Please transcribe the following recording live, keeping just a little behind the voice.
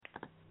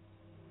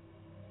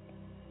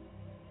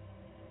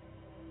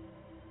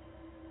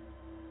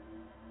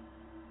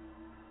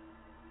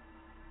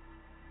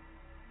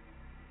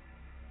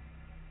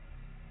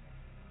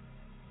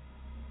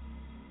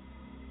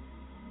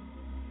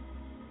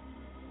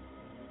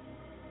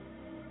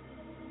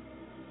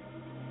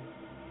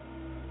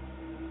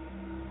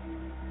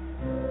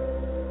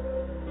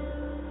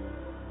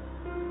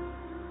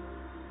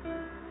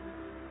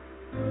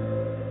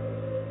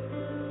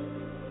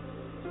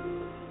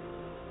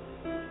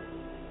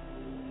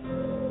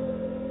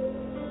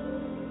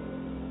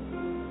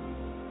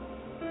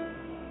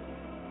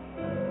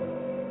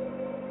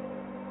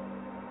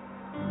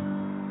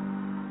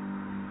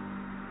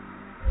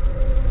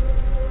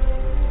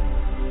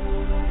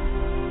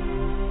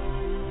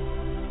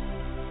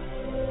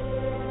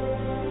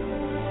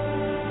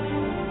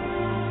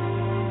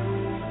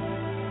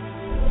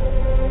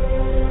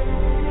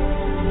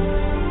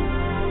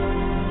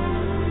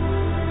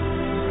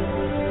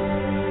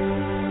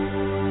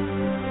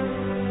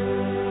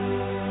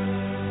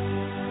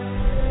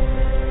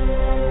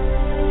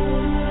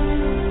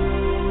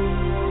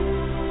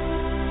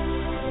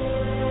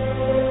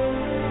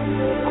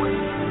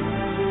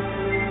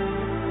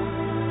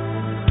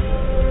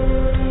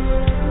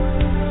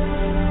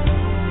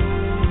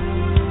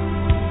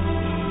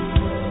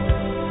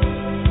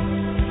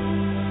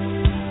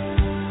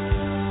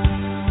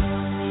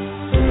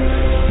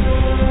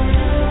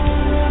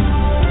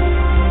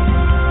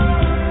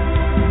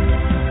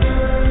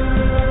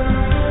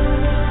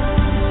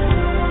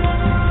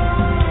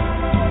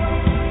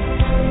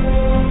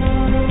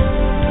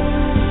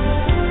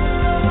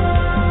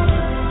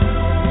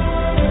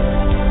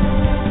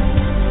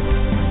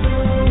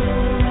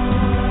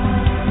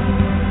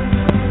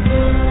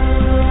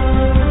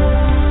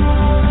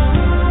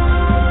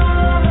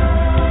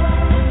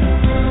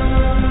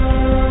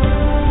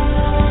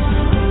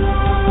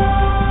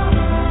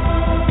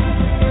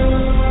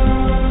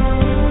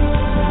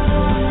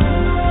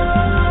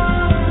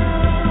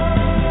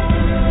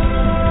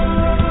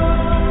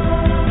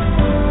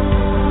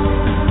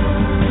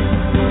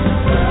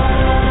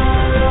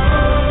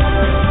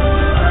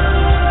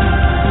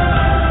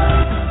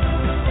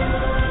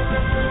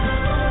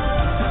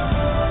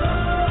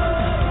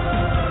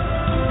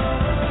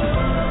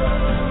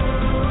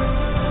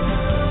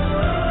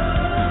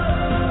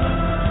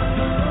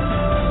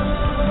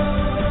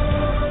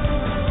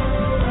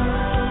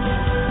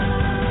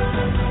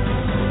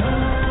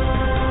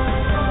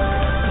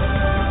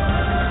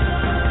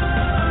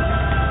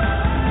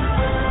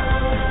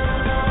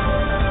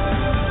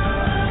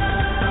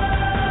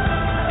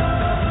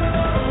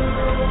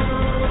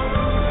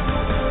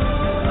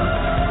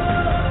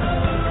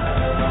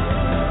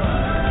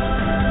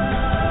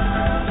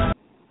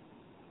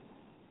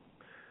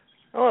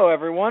Hello,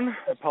 everyone.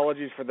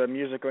 Apologies for the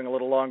music going a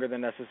little longer than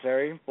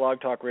necessary.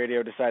 Blog Talk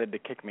Radio decided to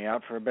kick me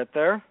out for a bit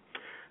there.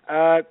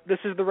 This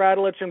is the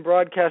Radulich and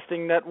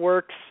Broadcasting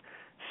Network's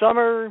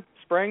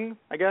spring,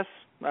 I guess,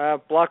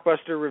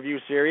 blockbuster review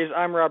series.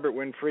 I'm Robert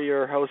Winfrey,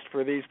 your host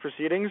for these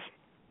proceedings.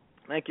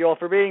 Thank you all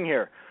for being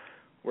here.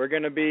 We're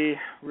going to be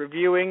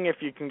reviewing, if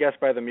you can guess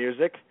by the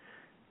music,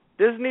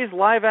 Disney's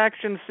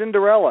live-action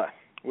Cinderella,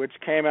 which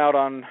came out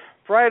on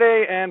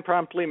Friday and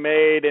promptly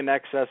made in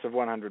excess of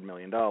 $100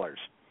 million.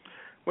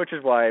 Which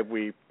is why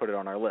we put it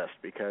on our list,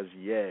 because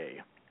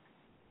yay.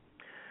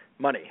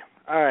 Money.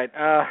 All right,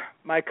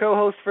 my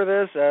co-host for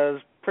this,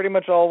 as pretty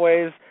much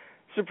always,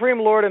 Supreme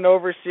Lord and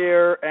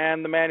Overseer,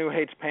 and the man who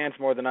hates pants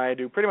more than I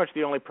do, pretty much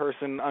the only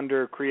person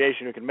under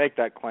creation who can make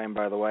that claim,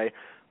 by the way.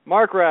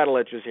 Mark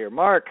Radulich is here.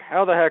 Mark,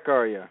 how the heck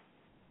are you?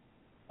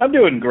 I'm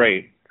doing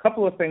great. A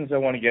couple of things I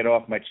want to get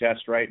off my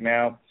chest right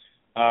now.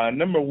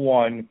 Number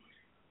one,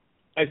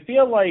 I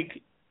feel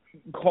like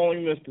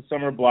calling this the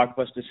summer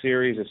blockbuster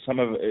series is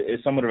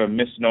somewhat of a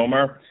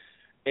misnomer.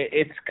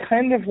 It's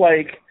kind of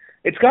like,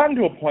 it's gotten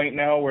to a point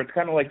now where it's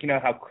kind of like, you know,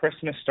 how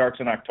Christmas starts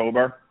in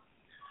October,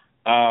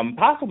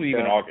 possibly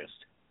even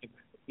August.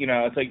 You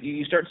know, it's like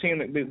you start seeing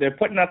that they're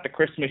putting out the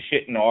Christmas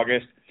shit in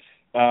August.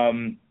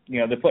 You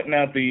know, they're putting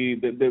out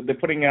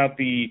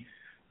the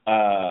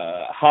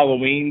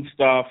Halloween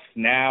stuff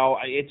now.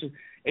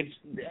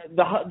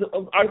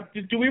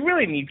 Do we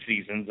really need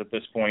seasons at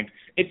this point?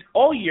 It's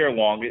all year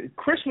long.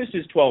 Christmas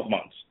is 12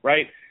 months,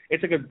 right?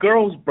 It's like a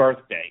girl's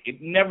birthday.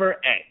 It never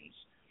ends.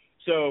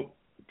 So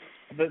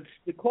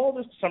the call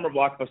this summer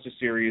blockbuster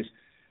series,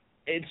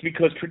 it's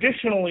because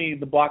traditionally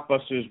the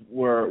blockbusters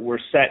were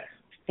set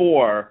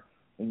for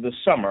the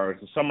summer.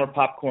 It's the summer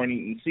popcorn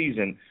eating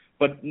season,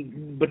 but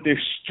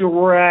they're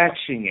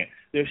stretching it.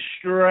 They're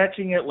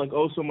stretching it like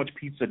oh so much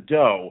pizza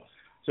dough.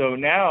 So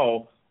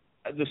now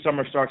the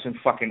summer starts in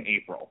fucking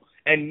April.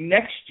 And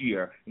next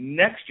year,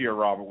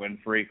 Robert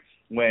Winfrey,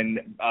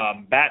 when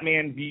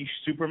Batman v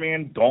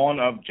Superman: Dawn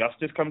of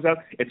Justice comes out,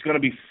 it's going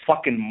to be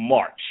fucking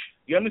March.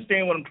 You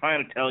understand what I'm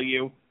trying to tell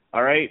you?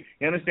 All right?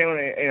 You understand what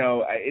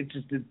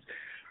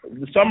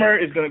the summer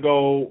is going to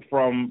go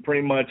from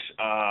pretty much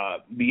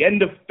the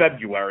end of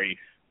February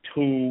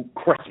to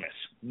Christmas.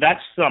 That's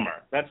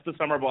summer. That's the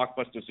summer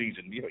blockbuster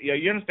season.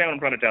 You understand what I'm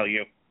trying to tell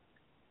you?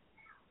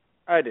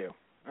 I do.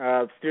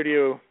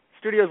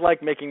 Studios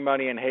like making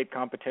money and hate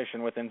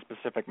competition within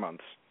specific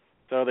months.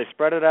 So they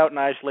spread it out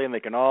nicely and they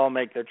can all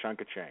make their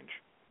chunk of change.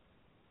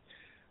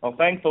 Well,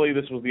 thankfully,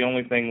 this was the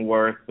only thing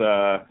worth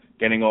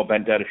getting all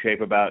bent out of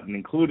shape about and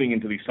including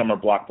into the summer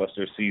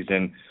blockbuster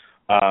season.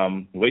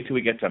 Wait till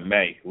we get to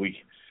May.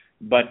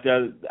 But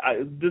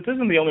this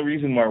isn't the only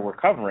reason why we're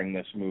covering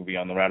this movie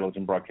on the Radulich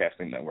and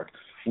Broadcasting Network.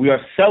 We are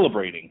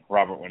celebrating,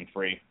 Robert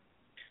Winfrey.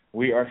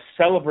 We are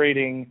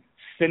celebrating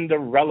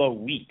Cinderella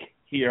Week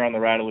here on the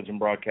Radulich and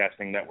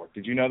Broadcasting Network.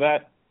 Did you know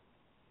that?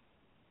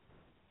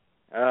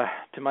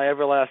 To my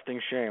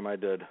everlasting shame, I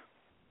did.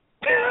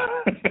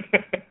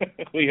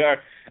 We are,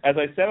 as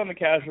I said on The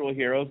Casual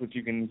Heroes, which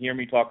you can hear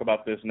me talk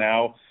about this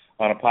now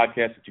on a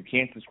podcast that you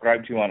can't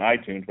subscribe to on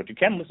iTunes, but you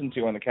can listen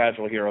to on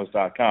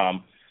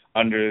thecasualheroes.com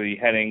under the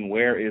heading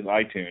Where is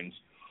iTunes?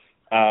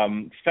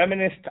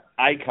 Feminist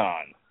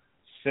icon,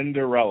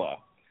 Cinderella.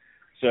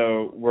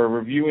 So we're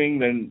reviewing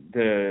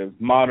the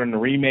modern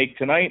remake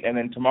tonight, and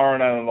then tomorrow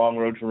night on Long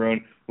Road to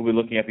Ruin, we'll be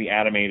looking at the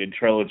animated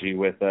trilogy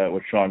with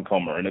Sean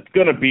Comer, and it's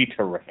going to be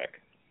terrific.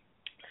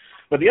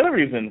 But the other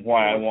reason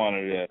why I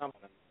wanted to...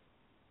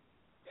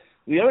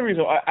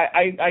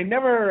 I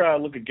never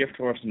look a gift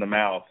horse in the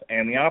mouth,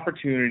 and the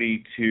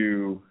opportunity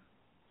to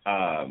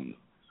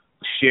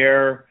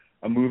share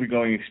a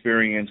movie-going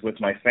experience with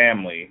my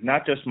family,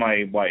 not just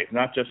my wife,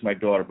 not just my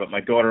daughter, but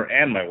my daughter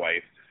and my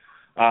wife,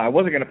 I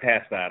wasn't going to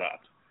pass that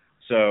up.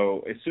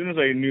 So as soon as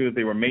I knew that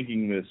they were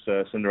making this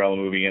Cinderella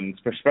movie, and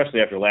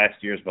especially after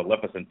last year's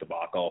Maleficent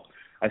debacle,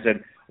 I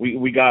said,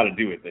 we got to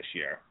do it this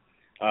year.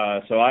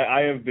 So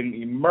I have been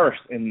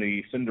immersed in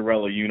the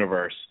Cinderella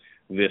universe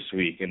this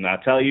week, and I'll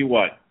tell you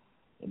what,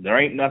 there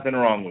ain't nothing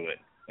wrong with it.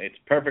 It's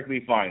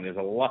perfectly fine.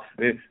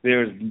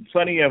 There's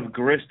plenty of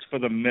grist for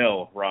the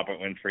mill, Robert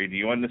Winfrey. Do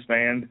you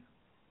understand?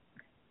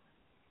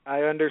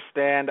 I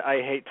understand.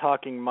 I hate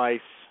talking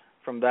mice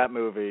from that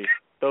movie,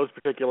 those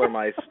particular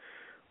mice.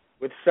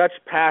 With such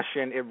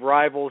passion, it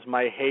rivals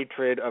my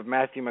hatred of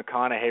Matthew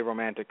McConaughey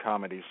romantic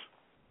comedies.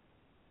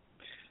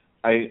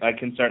 I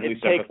can certainly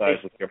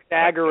sympathize with your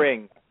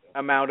staggering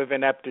amount of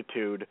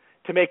ineptitude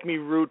to make me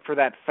root for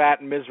that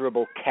fat,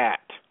 miserable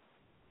cat.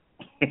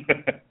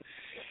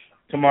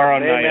 Tomorrow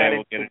night I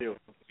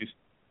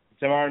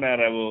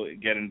will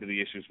get into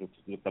the issues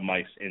with the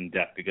mice in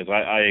depth, because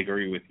I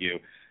agree with you.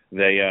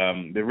 They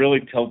really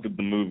tilted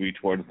the movie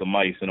towards the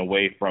mice and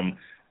away from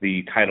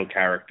the title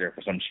character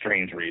for some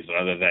strange reason,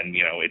 other than,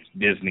 you know, it's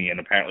Disney and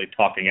apparently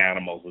talking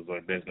animals is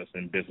their business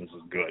and business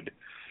is good.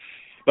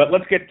 But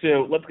let's get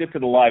to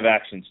the live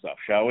action stuff,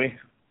 shall we?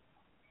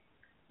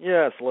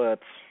 Yes,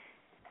 let's.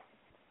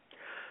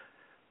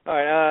 All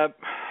right.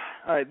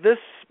 All right, this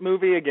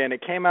movie, again,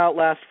 it came out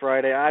last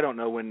Friday. I don't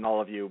know when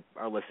all of you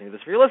are listening to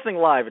this. If you're listening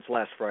live, it's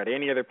last Friday.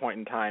 Any other point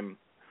in time,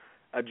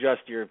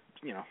 adjust your,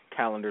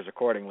 calendars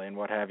accordingly and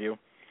what have you.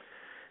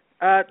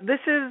 This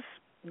is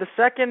the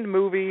second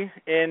movie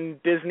in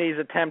Disney's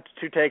attempt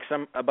to take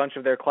a bunch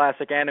of their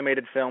classic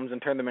animated films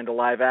and turn them into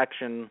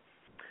live-action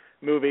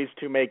movies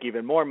to make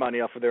even more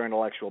money off of their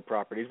intellectual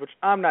properties, which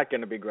I'm not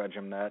going to begrudge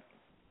them that.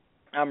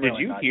 I'm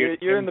really not.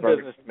 You're in the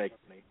business to make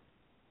money.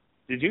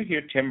 Did you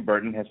hear Tim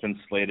Burton has been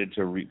slated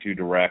to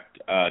direct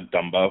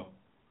Dumbo?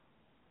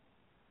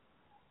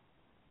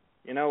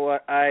 You know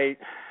what? I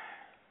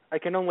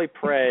can only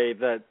pray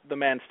that the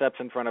man steps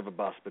in front of a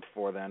bus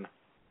before then.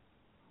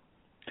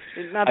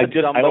 Not that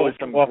Dumbo is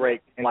some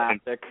great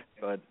classic,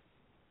 but...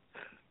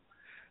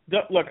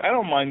 Look, I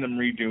don't mind them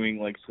redoing,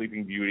 like,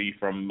 Sleeping Beauty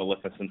from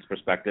Maleficent's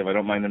perspective. I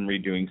don't mind them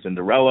redoing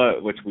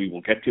Cinderella, which we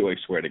will get to, I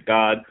swear to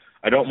God.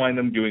 I don't mind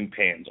them doing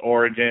Pan's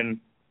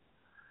Origin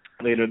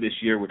later this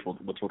year, which we'll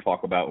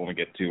talk about when we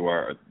get to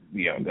our, at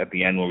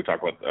the end when we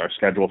talk about our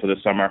schedule for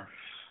this summer.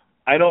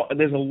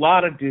 There's a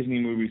lot of Disney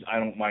movies I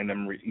don't mind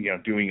them,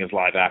 doing as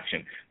live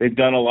action. They've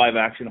done a live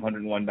action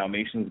 101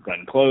 Dalmatians,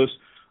 Glenn Close,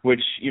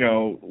 which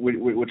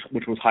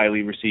was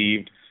highly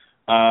received.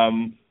 There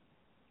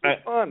are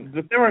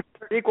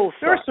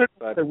certain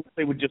that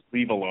they would just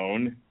leave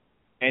alone,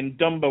 and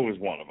Dumbo is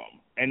one of them.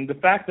 And the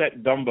fact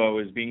that Dumbo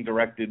is being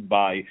directed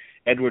by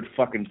Edward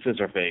fucking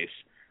Scissorface,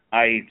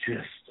 I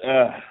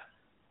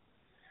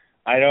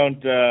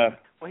don't.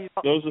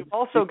 You've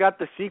also got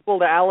the sequel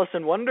to Alice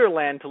in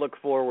Wonderland to look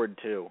forward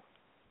to.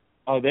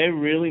 Are they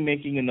really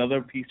making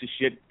another piece of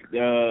shit?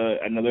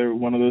 Another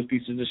one of those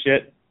pieces of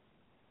shit?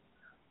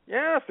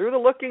 Yeah, Through the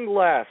Looking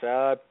Glass,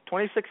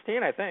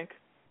 2016, I think.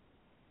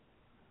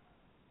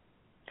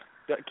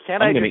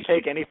 Can't I just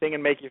take anything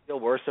and make you feel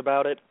worse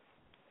about it?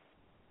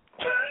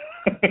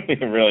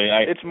 Really,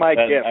 it's my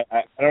gift.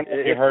 I don't know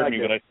if you heard me,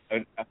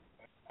 but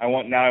I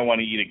want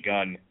to eat a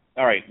gun.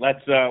 All right,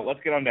 let's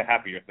get on to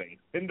happier things.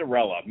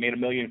 Cinderella made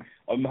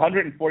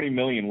 $140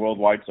 million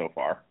worldwide so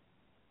far.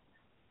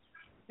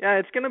 Yeah,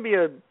 it's going to be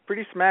a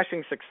pretty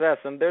smashing success,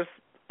 and there's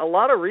a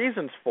lot of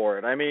reasons for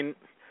it. I mean,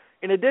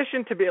 in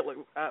addition to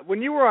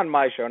when you were on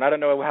my show, and I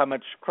don't know how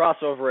much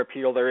crossover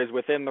appeal there is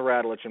within the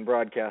Radulich and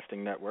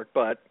Broadcasting Network,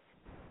 but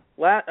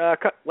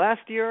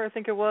last year, I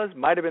think it was,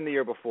 might have been the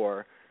year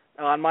before,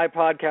 on my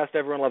podcast,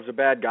 Everyone Loves a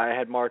Bad Guy, I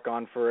had Mark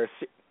on for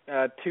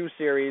two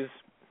series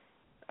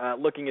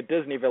looking at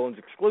Disney villains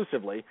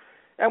exclusively,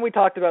 and we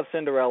talked about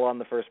Cinderella on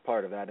the first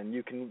part of that, and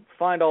you can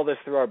find all this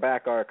through our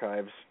back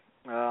archives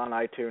on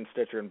iTunes,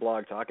 Stitcher, and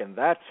Blog Talk, and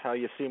that's how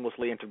you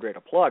seamlessly integrate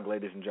a plug,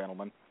 ladies and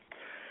gentlemen.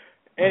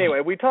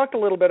 Anyway, we talked a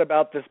little bit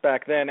about this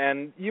back then,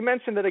 and you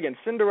mentioned that, again,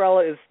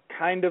 Cinderella is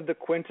kind of the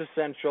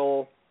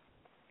quintessential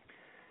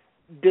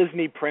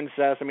Disney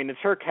princess. I mean, it's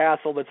her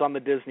castle that's on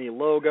the Disney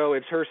logo.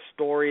 It's her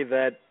story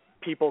that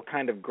people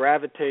kind of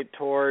gravitate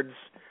towards.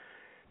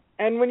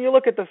 And when you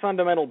look at the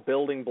fundamental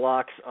building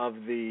blocks of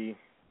the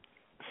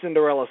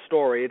Cinderella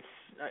story,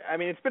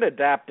 it's been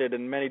adapted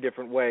in many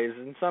different ways,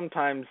 and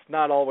sometimes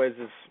not always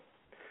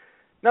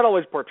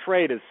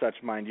portrayed as such,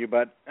 mind you,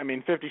 but,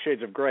 50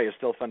 Shades of Grey is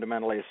still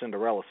fundamentally a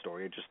Cinderella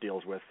story. It just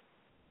deals with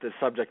the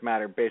subject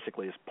matter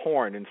basically as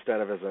porn instead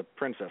of as a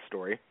princess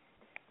story.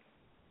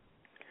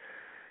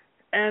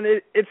 And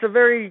it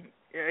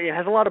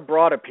has a lot of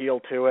broad appeal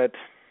to it,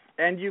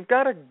 and you've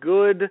got a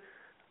good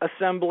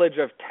assemblage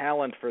of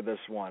talent for this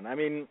one.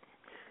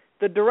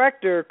 The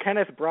director,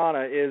 Kenneth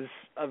Branagh, is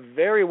a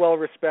very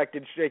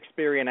well-respected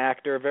Shakespearean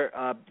actor,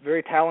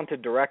 very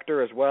talented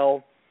director as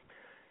well.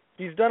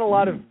 He's done a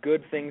lot of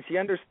good things. He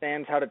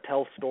understands how to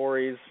tell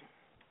stories,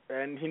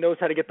 and he knows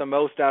how to get the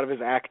most out of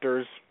his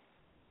actors.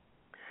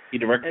 He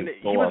directed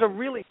Thor.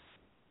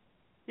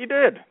 He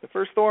did. The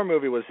first Thor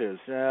movie was his.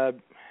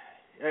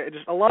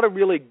 Just a lot of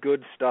really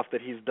good stuff that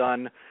he's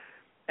done,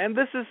 and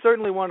this is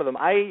certainly one of them.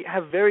 I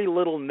have very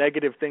little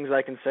negative things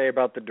I can say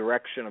about the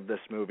direction of this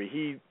movie.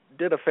 He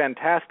did a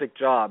fantastic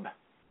job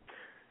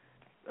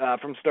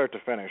from start to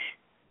finish.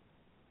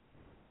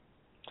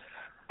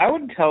 I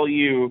would tell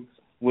you,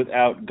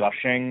 without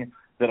gushing,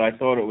 that I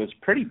thought it was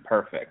pretty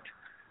perfect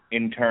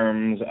in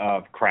terms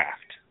of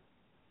craft.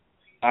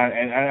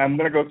 And I'm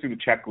going to go through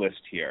the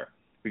checklist here,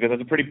 because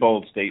it's a pretty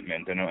bold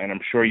statement, and I'm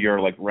sure you're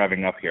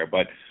revving up here,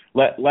 but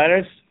let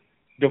us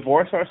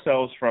divorce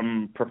ourselves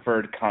from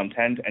preferred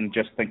content and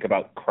just think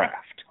about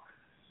craft,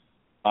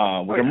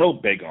 which I'm real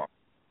big on.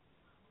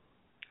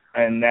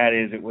 And that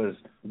is, it was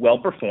well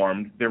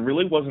performed. There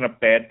really wasn't a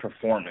bad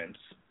performance.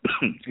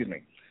 Excuse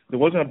me. There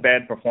wasn't a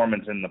bad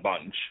performance in the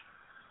bunch.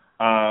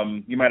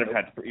 You might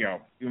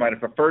have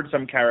preferred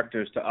some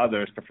characters to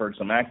others, preferred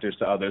some actors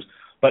to others,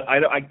 but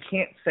I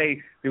can't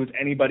say there was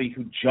anybody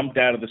who jumped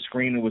out of the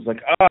screen and was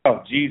like,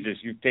 "Oh, Jesus,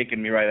 you've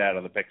taken me right out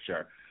of the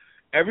picture."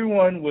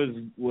 Everyone was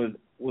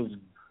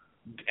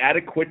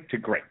adequate to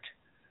great.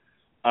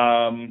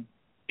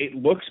 It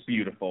looks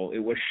beautiful.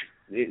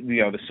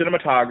 The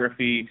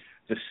cinematography,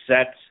 the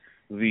sets,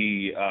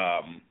 the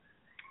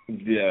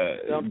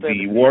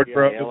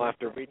wardrobe. You'll have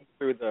to read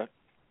through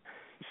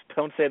Just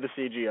don't say the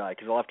CGI,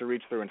 because I'll have to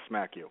reach through and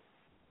smack you.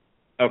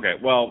 Okay,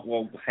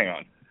 well, hang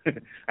on.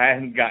 I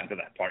haven't gotten to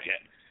that part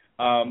yet.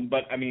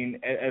 But I mean,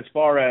 as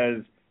far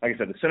as, like I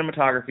said, the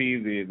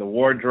cinematography, the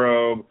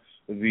wardrobe,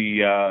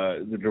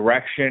 the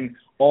direction,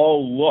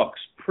 all looks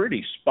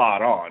pretty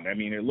spot on. I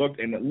mean, it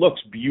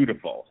looks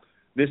beautiful.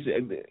 This,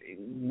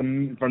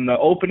 from the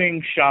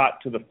opening shot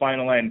to the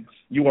final end,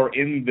 you are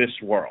in this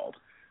world.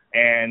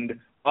 And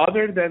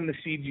other than the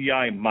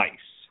CGI mice,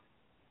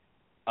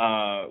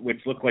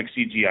 which look like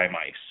CGI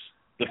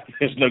mice,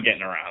 there's no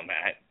getting around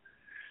that.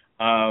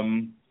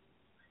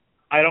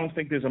 I don't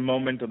think there's a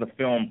moment of the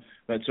film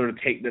that sort of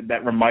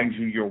that reminds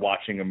you you're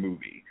watching a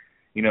movie.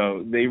 You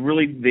know,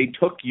 they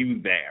took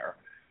you there.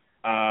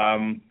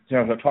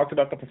 I've talked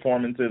about the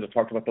performances, I've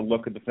talked about the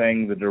look of the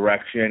thing, the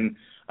direction.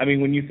 I mean,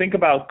 when you think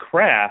about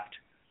craft,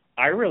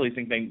 I really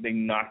think they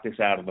knocked this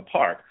out of the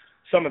park.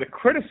 Some of the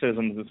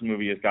criticisms this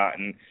movie has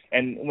gotten,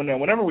 and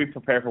whenever we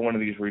prepare for one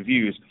of these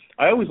reviews,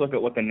 I always look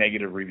at what the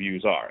negative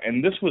reviews are.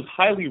 And this was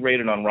highly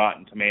rated on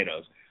Rotten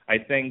Tomatoes. I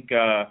think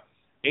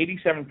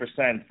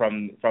 87%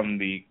 from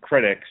the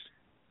critics,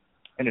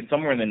 and it's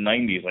somewhere in the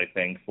 90s, I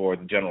think, for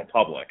the general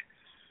public.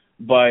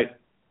 But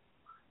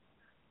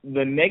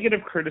the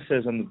negative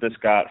criticism that this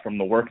got from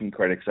the working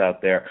critics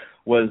out there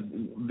was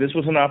this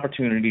was an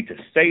opportunity to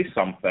say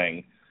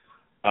something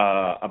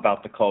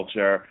about the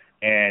culture,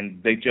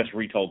 and they just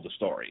retold the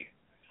story.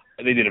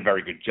 They did a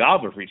very good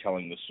job of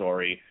retelling the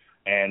story,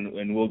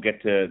 and we'll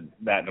get to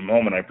that in a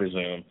moment, I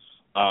presume.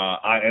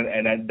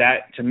 And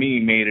that, to me,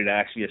 made it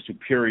actually a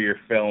superior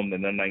film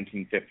than the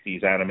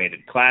 1950s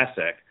animated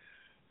classic,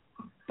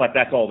 but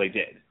that's all they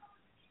did.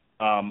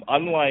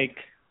 Unlike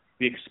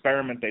the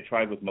experiment they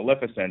tried with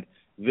Maleficent,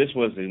 this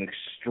was an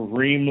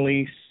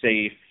extremely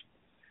safe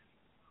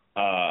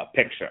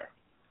picture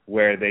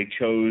where they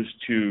chose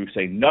to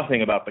say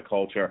nothing about the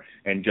culture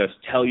and just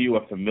tell you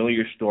a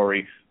familiar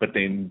story, but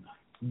they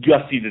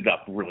gussied it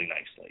up really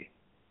nicely.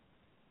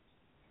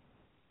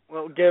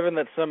 Well, given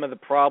that some of the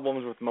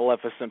problems with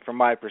Maleficent, from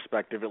my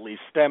perspective at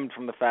least, stemmed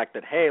from the fact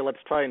that, hey, let's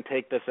try and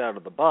take this out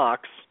of the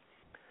box,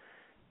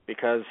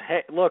 because,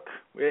 hey, look,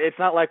 it's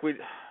not like we...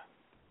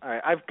 All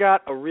right, I've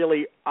got a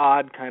really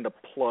odd kind of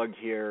plug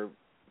here,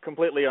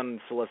 completely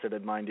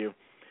unsolicited, mind you.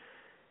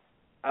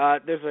 I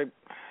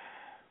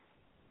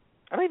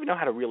don't even know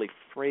how to really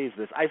phrase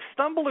this. I've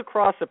stumbled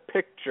across a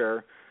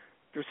picture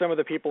through some of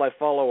the people I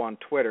follow on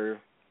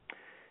Twitter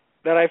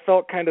that I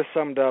felt kind of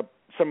summed up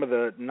some of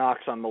the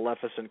knocks on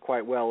Maleficent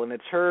quite well, and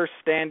it's her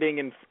standing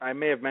in. I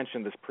may have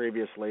mentioned this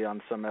previously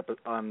on some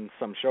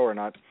show or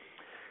not,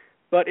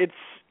 but it's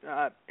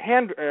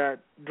hand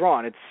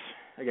drawn. It's,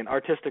 again,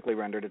 artistically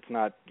rendered. It's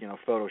not,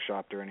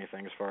 photoshopped or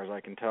anything, as far as I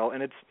can tell,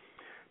 and it's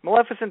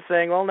Maleficent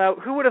saying, well, now,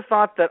 who would have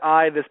thought that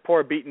I, this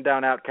poor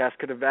beaten-down outcast,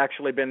 could have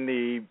actually been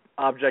the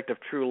object of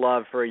true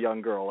love for a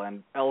young girl?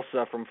 And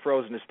Elsa from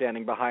Frozen is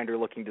standing behind her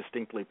looking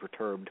distinctly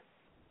perturbed.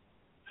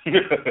 Which,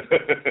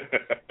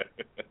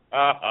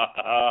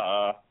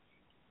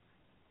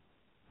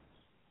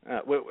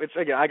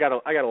 again, I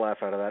gotta laugh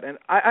out of that. And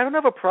I don't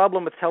have a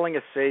problem with telling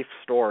a safe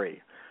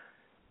story.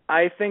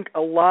 I think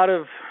a lot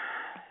of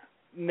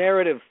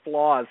narrative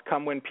flaws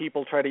come when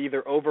people try to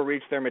either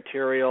overreach their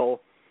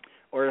material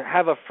or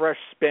have a fresh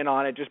spin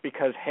on it just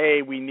because,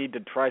 hey, we need to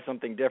try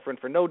something different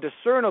for no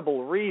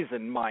discernible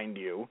reason, mind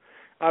you,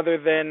 other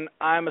than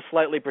I'm a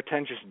slightly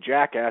pretentious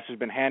jackass who's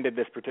been handed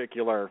this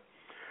particular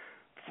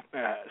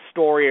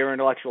story or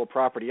intellectual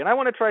property, and I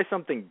want to try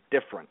something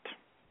different.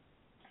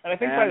 And I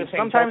think by the same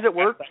sometimes it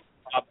works.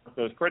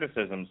 Those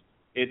criticisms,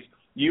 it's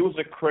you as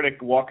a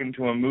critic walk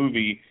into a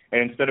movie,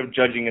 and instead of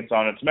judging it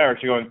on its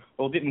merits, you're going,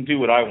 well, it didn't do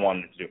what I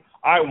wanted it to do.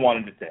 I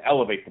wanted it to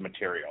elevate the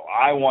material.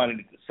 I wanted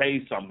it to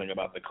say something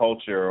about the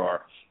culture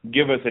or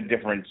give us a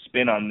different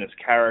spin on this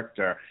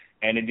character,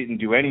 and it didn't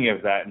do any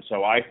of that, and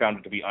so I found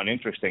it to be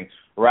uninteresting,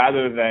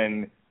 rather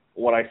than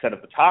what I said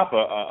at the top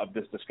of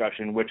this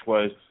discussion, which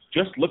was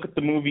just look at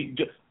the movie.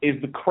 Is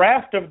the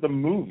craft of the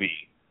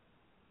movie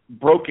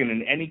broken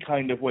in any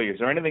kind of way? Is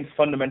there anything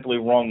fundamentally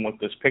wrong with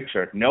this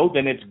picture? No,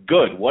 then it's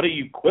good. What are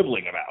you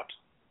quibbling about?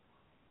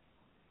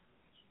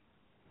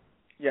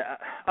 Yeah,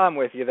 I'm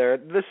with you there.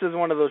 This is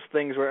one of those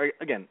things where,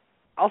 again,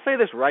 I'll say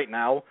this right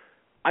now,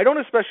 I don't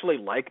especially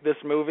like this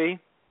movie.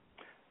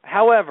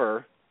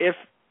 However, if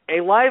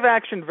a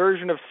live-action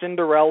version of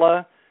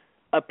Cinderella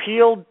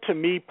appealed to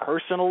me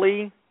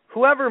personally,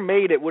 whoever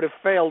made it would have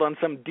failed on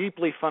some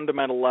deeply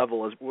fundamental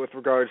level with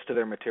regards to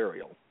their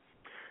material.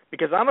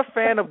 Because I'm a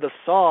fan of the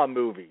Saw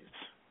movies,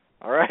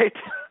 all right?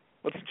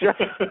 Let's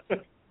just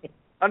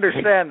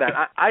understand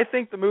that. I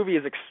think the movie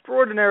is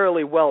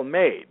extraordinarily well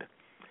made.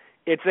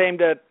 It's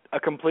aimed at a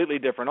completely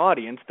different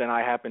audience than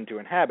I happen to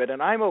inhabit,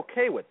 and I'm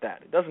okay with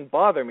that. It doesn't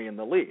bother me in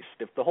the least.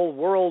 If the whole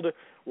world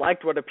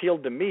liked what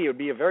appealed to me, it would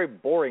be a very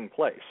boring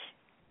place.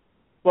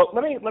 Well,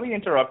 let me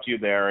interrupt you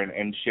there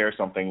and share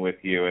something with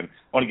you, and I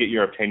want to get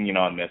your opinion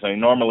on this. I mean,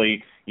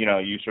 normally,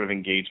 you sort of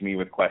engage me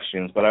with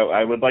questions, but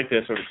I would like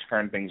to sort of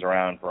turn things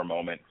around for a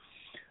moment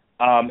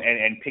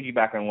and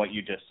piggyback on what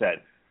you just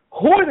said.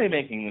 Who are they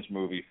making this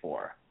movie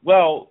for?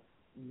 Well,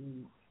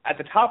 at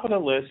the top of the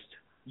list,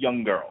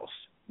 young girls.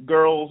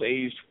 Girls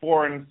aged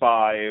 4 and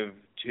 5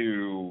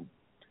 to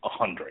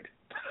 100.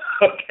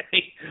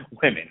 Okay?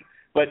 Women.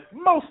 But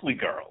mostly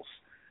girls.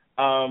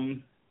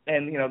 And,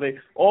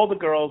 all the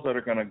girls that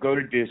are going to go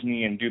to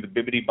Disney and do the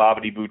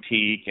bibbidi-bobbidi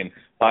boutique and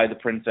buy the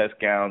princess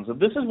gowns. So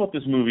this is what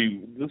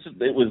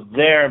it was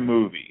their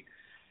movie.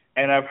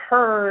 And I've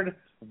heard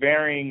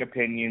varying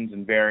opinions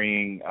and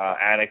varying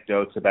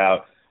anecdotes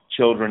about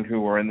children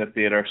who were in the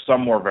theater.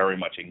 Some were very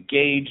much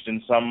engaged,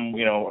 and some,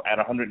 at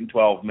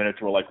 112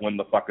 minutes were like, when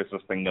the fuck is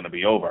this thing going to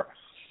be over?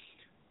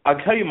 I'll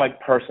tell you my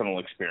personal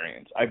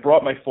experience. I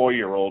brought my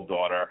 4-year-old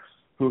daughter,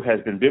 who has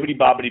been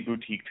bibbidi-bobbidi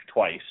boutiqued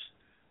twice,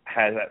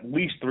 has at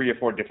least 3 or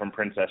 4 different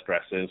princess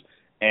dresses,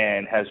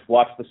 and has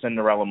watched the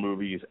Cinderella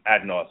movies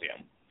ad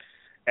nauseum.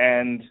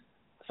 And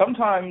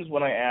sometimes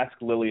when I ask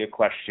Lily a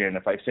question,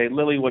 if I say,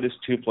 Lily, what is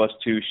 2 plus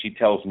 2, she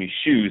tells me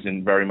shoes,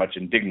 and very much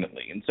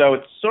indignantly. And so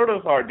it's sort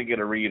of hard to get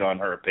a read on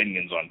her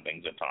opinions on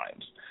things at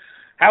times.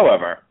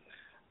 However,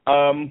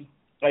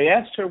 I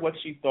asked her what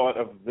she thought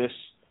of this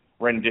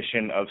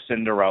rendition of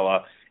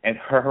Cinderella, and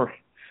her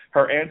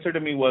answer to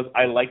me was,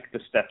 I like the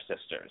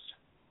stepsisters.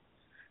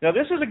 Now,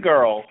 this is a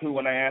girl who,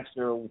 when I asked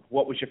her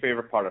what was your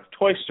favorite part of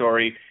Toy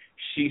Story,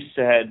 she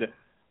said,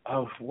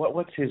 oh,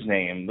 what's his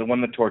name? The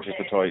one that tortures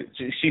the toys.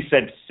 She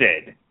said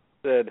Sid.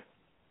 Sid.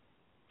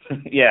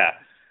 Yeah.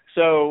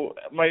 So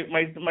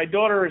my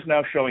daughter is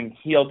now showing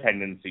heel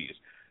tendencies.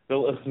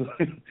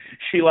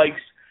 She likes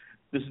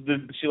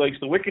the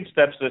Wicked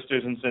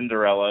Stepsisters in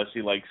Cinderella.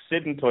 She likes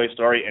Sid in Toy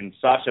Story and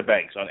Sasha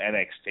Banks on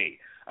NXT.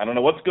 I don't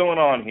know what's going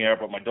on here,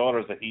 but my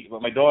daughter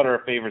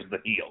favors the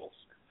heels.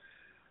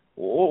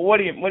 What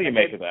do you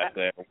make of that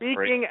there?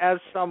 Speaking as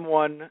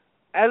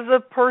a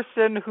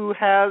person who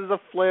has a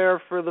flair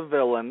for the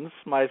villains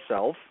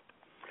myself,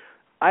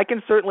 I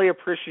can certainly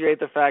appreciate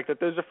the fact that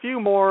there's a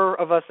few more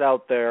of us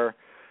out there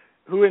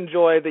who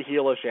enjoy the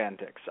heelish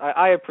antics.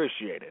 I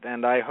appreciate it,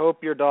 and I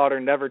hope your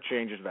daughter never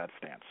changes that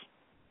stance.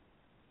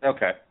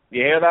 Okay.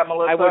 You hear that,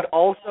 Melissa? I would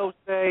also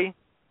say...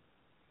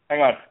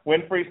 Hang on.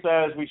 Winfrey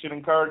says we should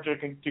encourage her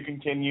to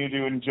continue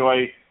to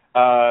enjoy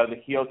the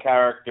heel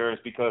characters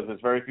because there's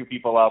very few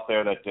people out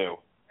there that do.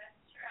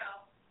 That's true.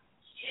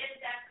 She is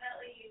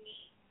definitely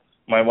unique.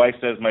 My wife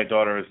says my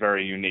daughter is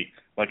very unique,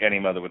 like any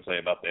mother would say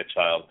about their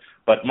child.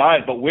 But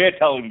we're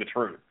telling the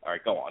truth. All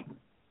right, go on. Of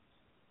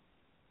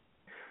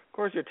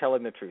course you're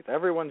telling the truth.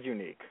 Everyone's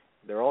unique.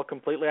 They're all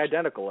completely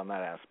identical in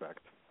that aspect.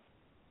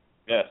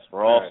 Yes,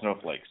 we're all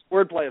snowflakes.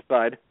 Wordplay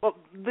aside, well,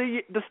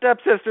 the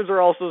stepsisters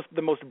are also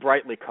the most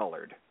brightly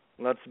colored.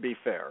 Let's be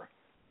fair.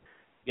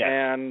 Yes.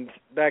 And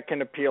that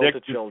can appeal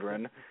to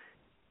children.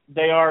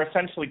 They are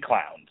essentially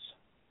clowns.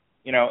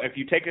 If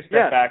you take a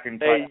step back and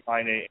try to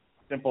find a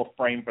simple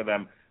frame for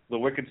them, the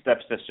Wicked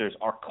Stepsisters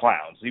are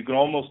clowns. You can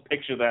almost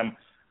picture them,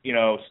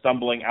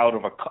 stumbling out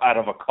of a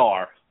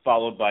car,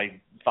 followed by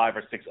 5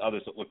 or 6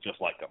 others that look just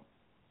like them.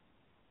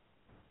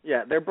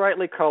 Yeah, they're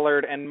brightly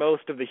colored, and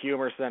most of the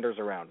humor centers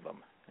around them,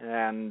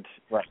 and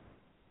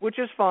which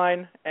is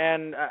fine.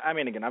 And I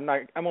mean, again,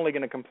 I'm only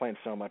going to complain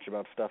so much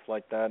about stuff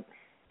like that.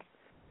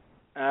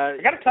 I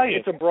got to tell you,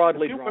 it's a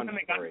broadly drawn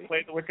story.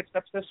 Play the Wicked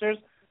Stepsisters.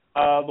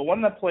 The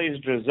one that plays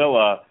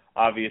Drusilla,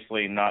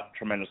 obviously not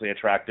tremendously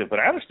attractive, but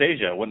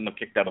Anastasia wouldn't have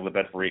kicked out of the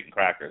bed for eating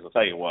crackers. I'll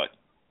tell you what.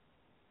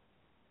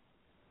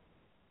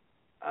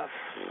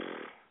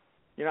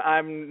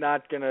 I'm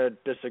not going to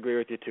disagree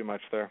with you too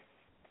much there.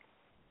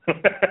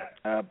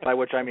 By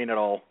which I mean at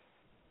all.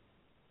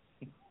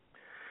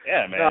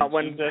 Yeah, man.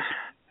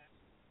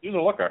 She's a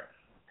looker.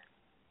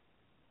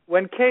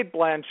 When Cate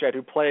Blanchett,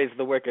 who plays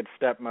the Wicked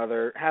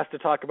stepmother, has to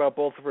talk about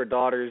both of her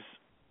daughters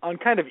on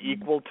kind of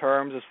equal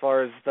terms as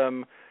far as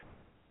them,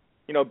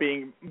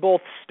 being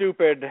both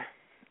stupid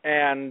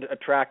and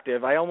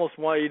attractive, I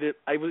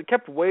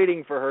kept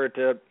waiting for her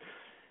to,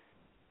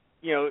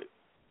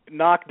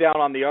 knock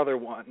down on the other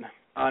one,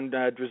 on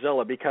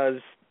Drusilla,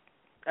 because,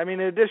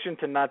 in addition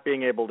to not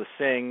being able to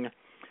sing,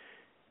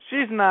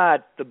 she's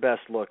not the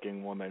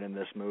best-looking woman in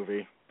this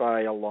movie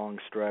by a long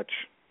stretch.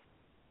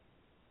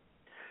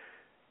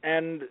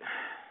 And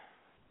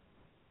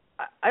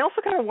I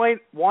also kind of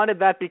wanted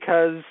that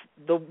because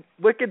the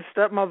Wicked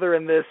stepmother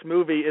in this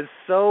movie is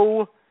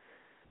so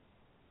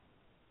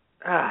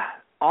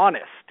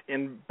honest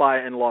by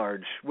and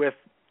large. With,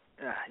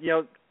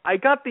 I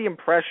got the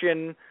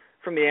impression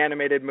from the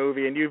animated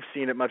movie, and you've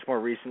seen it much more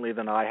recently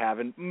than I have,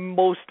 and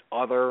most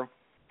other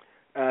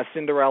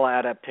Cinderella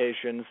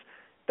adaptations,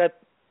 that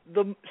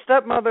the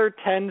stepmother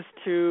tends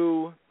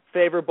to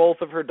favor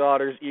both of her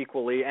daughters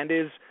equally and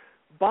is,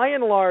 by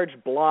and large,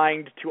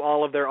 blind to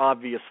all of their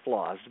obvious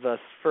flaws, thus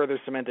further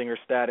cementing her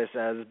status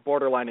as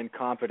borderline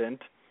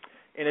incompetent,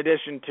 in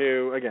addition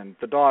to, again,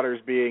 the daughters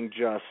being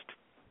just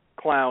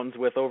clowns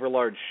with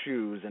overlarge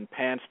shoes and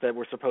pants that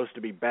were supposed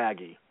to be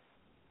baggy.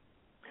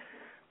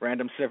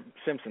 Random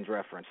Simpsons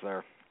reference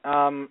there.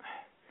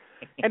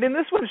 And in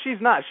this one,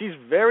 she's not. She's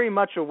very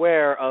much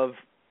aware of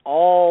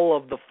all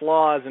of the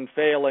flaws and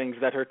failings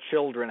that her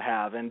children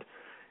have, and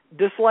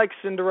dislikes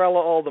Cinderella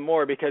all the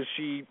more because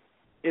she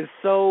is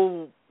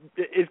so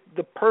is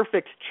the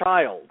perfect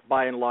child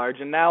by and large,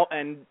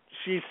 and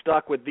she's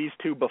stuck with these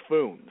two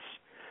buffoons,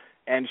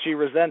 and she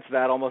resents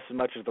that almost as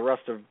much as the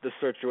rest of the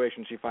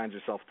situation she finds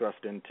herself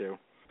thrust into.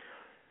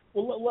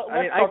 Well,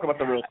 let's talk about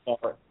the real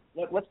star.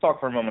 Let's talk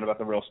for a moment about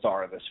the real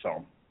star of this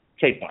film,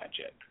 Cate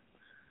Blanchett.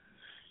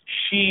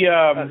 She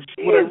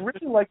what I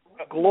really like,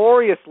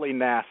 gloriously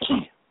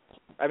nasty.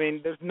 I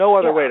mean, there's no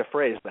other way to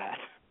phrase that.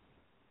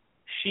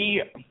 She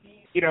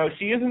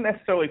isn't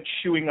necessarily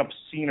chewing up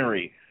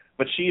scenery,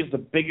 but she is the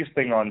biggest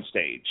thing on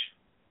stage,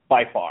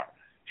 by far.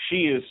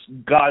 She is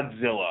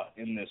Godzilla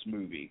in this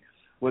movie,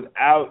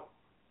 without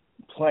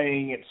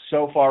playing it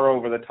so far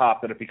over the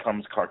top that it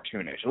becomes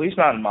cartoonish, at least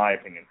not in my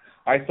opinion.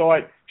 I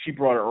thought she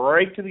brought it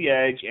right to the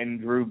edge and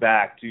drew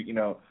back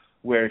to,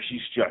 where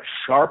she's just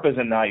sharp as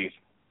a knife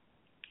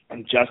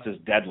and just as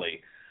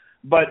deadly.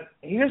 But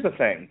here's the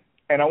thing,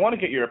 and I want to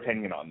get your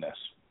opinion on this.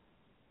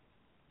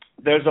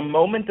 There's a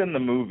moment in the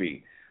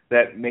movie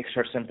that makes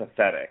her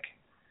sympathetic.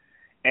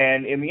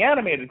 And in the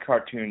animated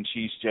cartoon,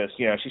 she's just,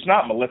 she's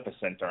not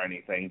Maleficent or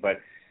anything, but,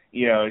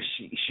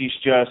 she's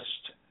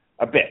just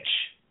a bitch.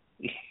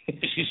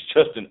 She's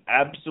just an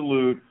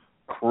absolute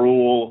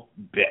cruel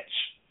bitch.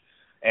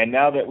 And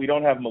now that we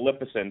don't have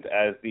Maleficent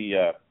as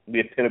the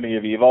epitome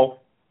of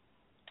evil,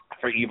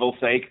 for evil's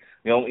sake,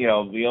 the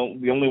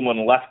only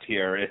one left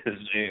here is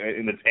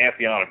in the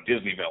pantheon of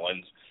Disney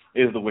villains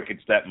is the wicked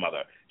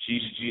stepmother.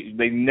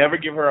 They never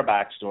give her a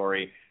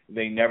backstory.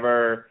 They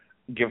never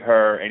give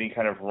her any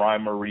kind of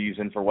rhyme or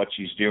reason for what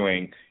she's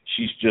doing.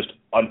 She's just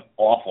an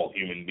awful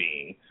human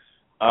being.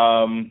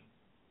 And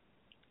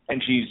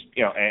she's,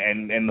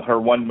 and her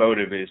one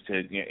motive is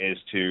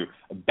to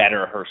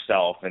better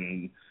herself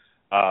and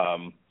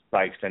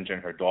by extension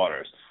her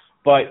daughters.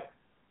 But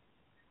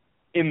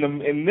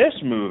in this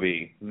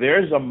movie,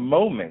 there's a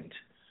moment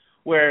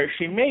where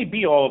she may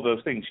be all of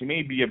those things. She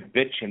may be a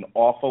bitch and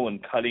awful and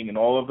cutting and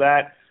all of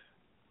that,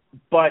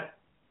 but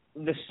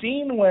the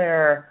scene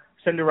where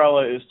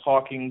Cinderella is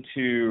talking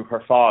to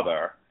her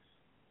father,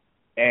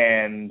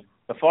 and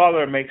the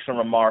father makes a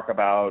remark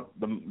about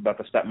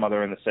the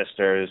stepmother and the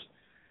sisters,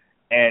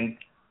 and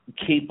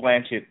Cate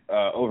Blanchett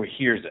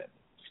overhears it.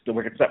 The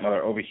wicked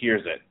stepmother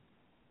overhears it,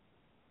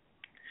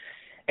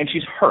 and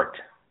she's hurt.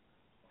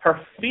 Her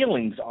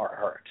feelings are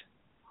hurt.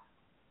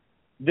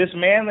 This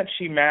man that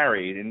she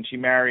married, and she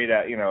married,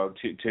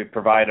 to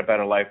provide a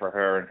better life for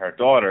her and her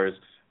daughters,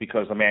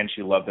 because the man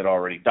she loved had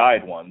already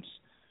died once.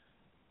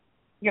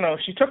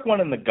 She took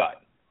one in the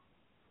gut,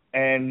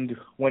 and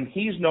when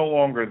he's no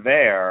longer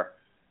there,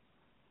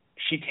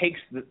 she takes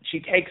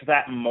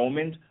that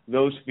moment,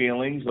 those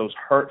feelings, those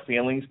hurt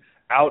feelings,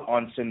 out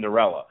on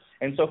Cinderella.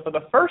 And so, for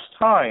the first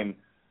time,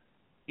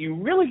 you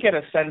really get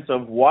a sense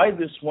of why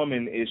this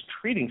woman is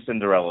treating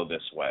Cinderella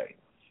this way.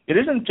 It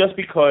isn't just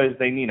because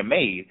they need a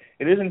maid.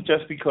 It isn't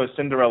just because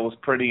Cinderella's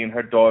pretty and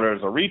her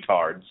daughters are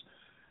retards.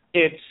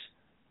 It's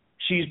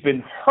she's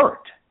been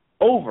hurt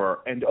over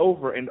and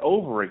over and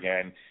over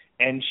again,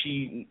 and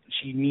she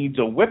needs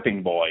a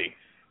whipping boy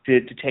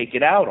to take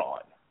it out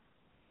on.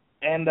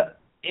 And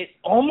it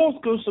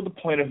almost goes to the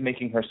point of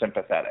making her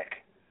sympathetic,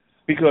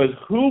 because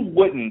who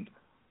wouldn't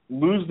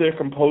lose their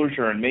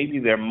composure and maybe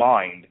their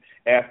mind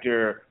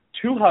after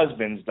two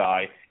husbands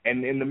die,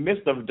 and in the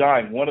midst of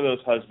dying, one of those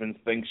husbands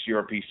thinks you're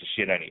a piece of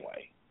shit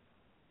anyway.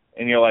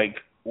 And you're like,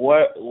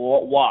 what?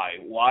 Why?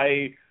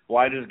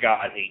 Why does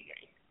God hate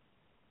me?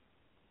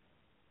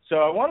 So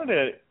I wanted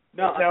to...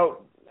 No,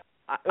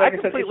 I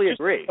completely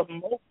agree.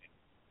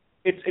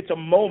 It's a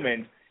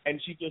moment,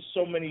 and she does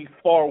so many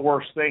far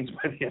worse things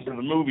by the end of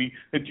the movie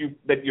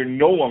that you're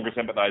no longer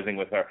sympathizing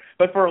with her.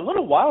 But for a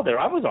little while there,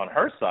 I was on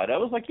her side. I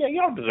was like, yeah,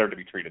 you don't deserve to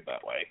be treated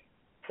that way.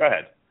 Go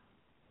ahead.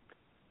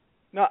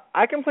 No,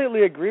 I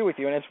completely agree with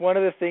you, and it's one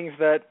of the things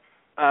that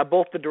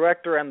both the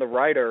director and the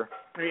writer,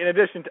 in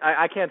addition to,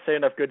 I can't say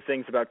enough good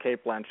things about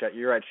Cate Blanchett.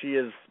 You're right, she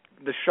is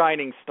the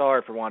shining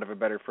star, for want of a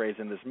better phrase,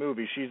 in this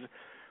movie.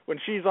 When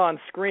she's on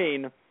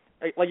screen,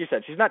 like you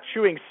said, she's not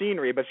chewing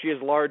scenery, but she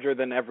is larger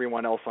than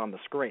everyone else on the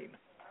screen.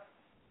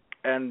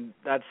 And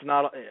that's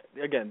not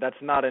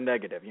a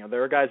negative.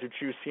 There are guys who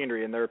chew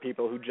scenery, and there are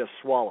people who just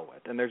swallow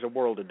it, and there's a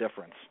world of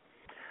difference.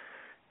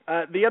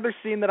 The other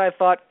scene that I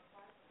thought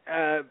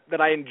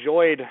that I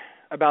enjoyed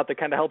about that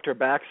kind of helped her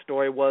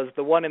backstory was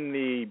the one in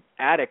the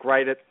attic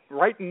right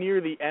near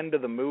the end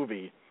of the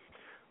movie,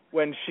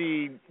 when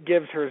she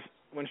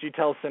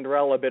tells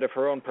Cinderella a bit of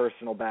her own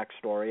personal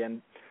backstory.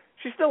 And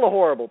she's still a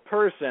horrible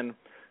person,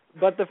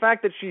 but the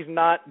fact that she's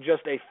not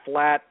just a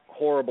flat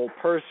horrible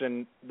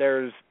person,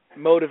 there's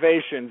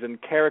motivations and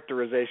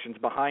characterizations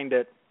behind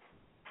it,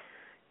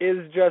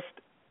 is just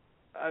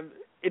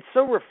it's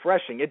so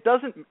refreshing.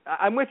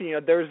 I'm with you,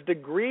 there's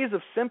degrees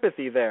of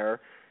sympathy there,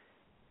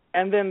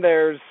 and then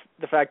there's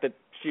the fact that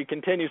she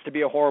continues to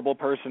be a horrible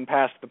person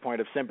past the point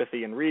of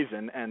sympathy and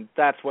reason, and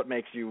that's what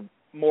makes you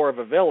more of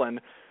a villain.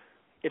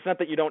 It's not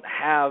that you don't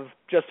have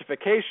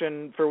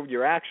justification for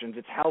your actions,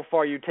 it's how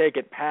far you take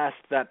it past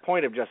that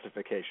point of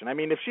justification. I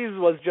mean, if she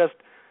was just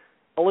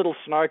a little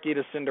snarky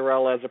to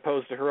Cinderella as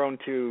opposed to her own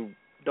two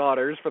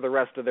daughters for the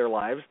rest of their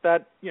lives,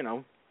 that,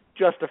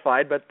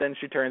 justified, but then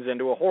she turns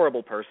into a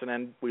horrible person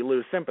and we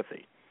lose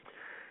sympathy.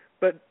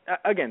 But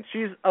again,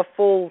 she's a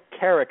full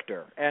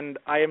character, and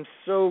I am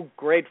so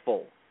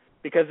grateful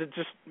because it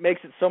just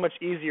makes it so much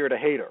easier to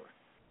hate her.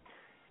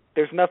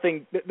 There's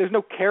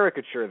no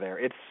caricature there.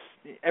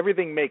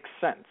 Everything makes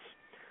sense.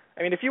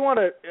 I mean, if you want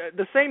to,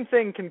 the same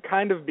thing can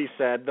kind of be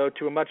said, though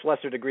to a much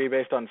lesser degree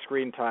based on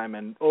screen time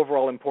and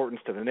overall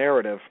importance to the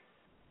narrative,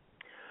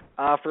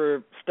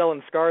 for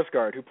Stellan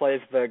Skarsgård, who plays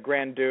the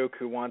Grand Duke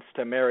who wants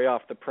to marry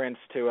off the prince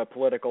to a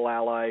political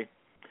ally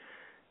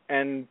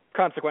and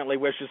consequently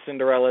wishes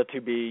Cinderella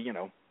to be,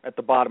 at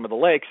the bottom of the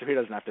lake so he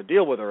doesn't have to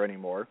deal with her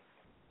anymore.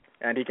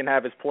 And he can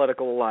have his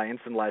political alliance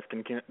and life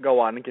can go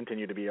on and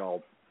continue to be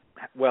all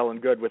well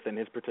and good within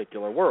his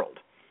particular world.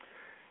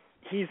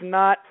 He's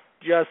not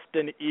just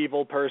an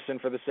evil person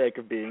for the sake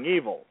of being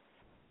evil.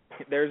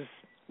 There's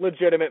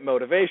legitimate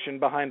motivation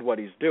behind what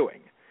he's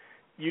doing.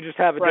 You just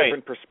have a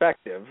different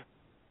perspective.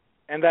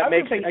 And that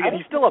makes again,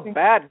 he's still a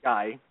bad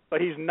guy,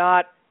 but he's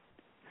not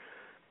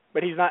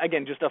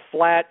again just a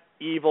flat,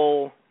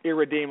 evil,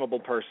 irredeemable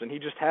person. He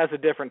just has a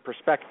different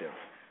perspective.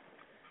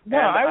 No,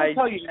 I would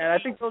tell you, and I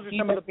think those are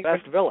some of the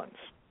best villains.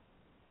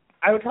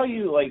 I would tell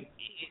you,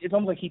 it's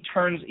almost like he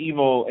turns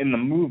evil in the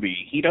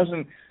movie. He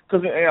doesn't,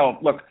 because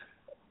look,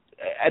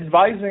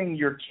 advising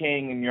your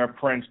king and your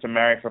prince to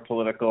marry for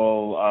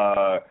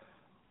political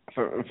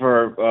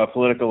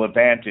political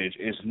advantage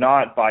is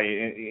not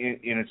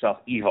in itself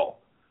evil.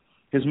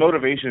 His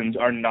motivations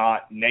are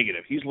not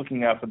negative. He's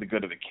looking out for the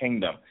good of the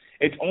kingdom.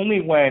 It's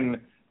only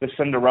when the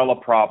Cinderella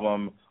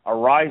problem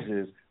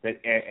arises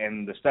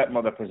and the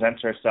stepmother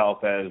presents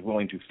herself as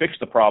willing to fix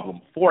the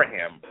problem for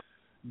him,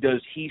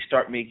 does he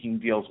start making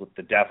deals with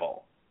the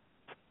devil.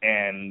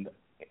 And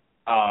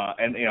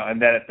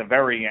then at the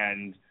very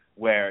end,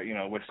 where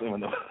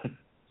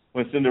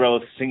when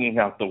Cinderella's singing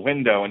out the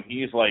window and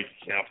he's like,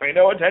 pay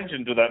no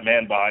attention to that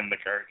man behind the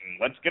curtain.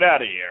 Let's get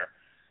out of here.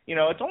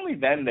 It's only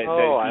then that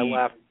I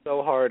laughed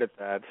so hard at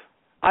that.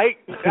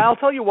 I'll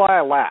tell you why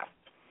I laughed.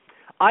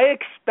 I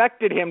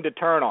expected him to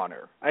turn on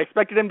her. I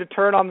expected him to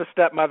turn on the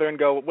stepmother and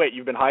go, wait,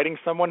 you've been hiding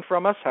someone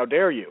from us? How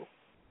dare you?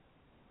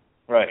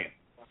 Right.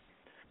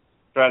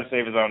 Try to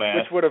save his own ass.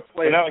 Which would have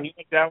played... he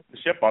went down with the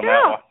ship on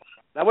that one.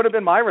 That would have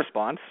been my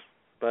response,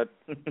 but...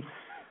 but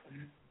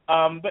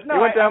no, he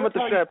went down with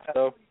the ship,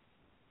 so...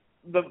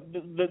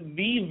 The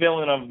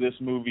villain of this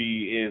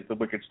movie is the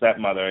wicked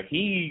stepmother.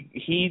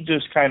 He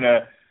just kind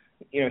of,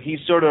 he's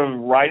sort of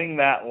riding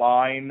that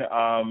line,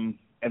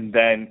 and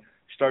then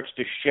starts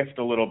to shift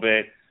a little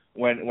bit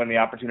when the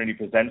opportunity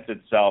presents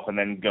itself, and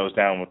then goes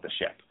down with the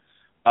ship.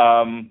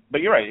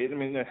 But you're right. I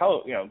mean,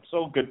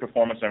 so good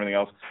performance and everything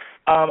else.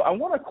 I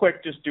want to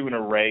just do an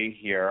array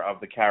here of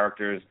the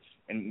characters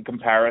in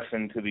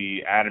comparison to the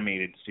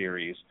animated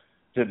series,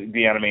 to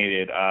the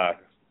animated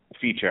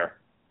feature.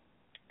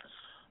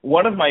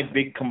 One of my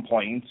big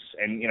complaints,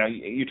 and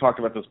you talked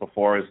about this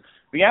before, is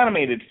the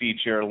animated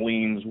feature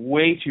leans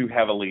way too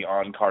heavily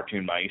on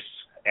cartoon mice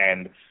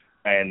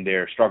and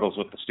their struggles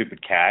with the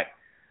stupid cat.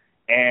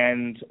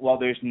 And while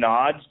there's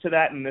nods to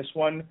that in this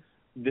one,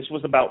 this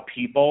was about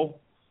people,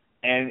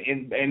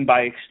 and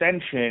by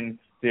extension,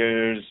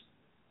 there's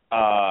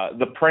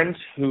the prince,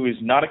 who is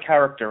not a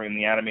character in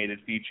the animated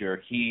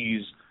feature.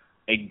 He's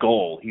a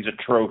goal. He's a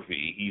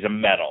trophy. He's a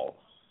medal.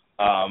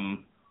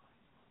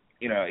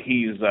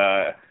 He is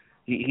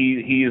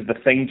the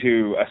thing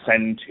to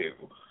ascend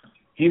to.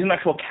 He's an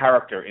actual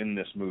character in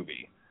this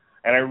movie,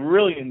 and I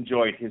really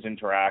enjoyed his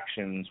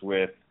interactions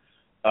with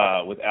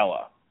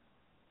Ella.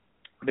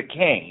 The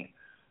king,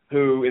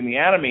 who in the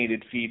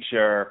animated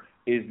feature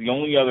is the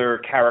only other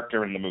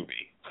character in the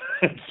movie.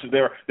 So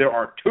there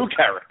are two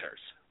characters.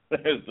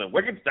 There's the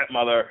wicked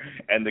stepmother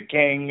and the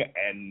king,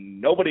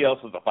 and nobody else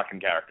is a fucking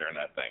character in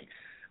that thing.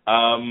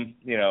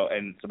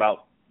 And it's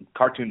about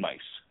cartoon mice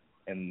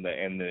and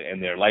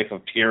their life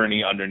of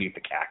tyranny underneath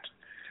the cat.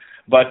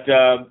 But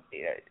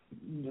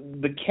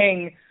the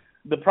king,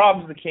 the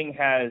problems the king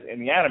has in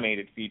the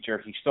animated feature,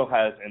 he still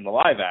has in the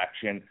live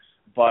action,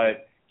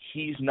 but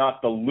he's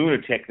not the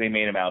lunatic they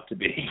made him out to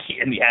be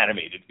in the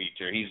animated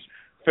feature. He's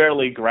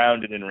fairly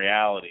grounded in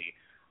reality,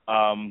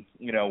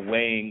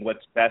 weighing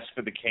what's best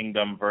for the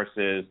kingdom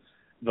versus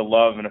the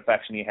love and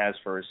affection he has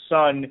for his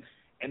son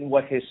and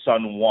what his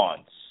son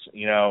wants,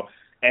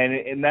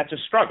 and that's a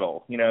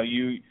struggle.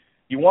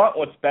 You want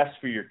what's best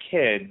for your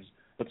kids,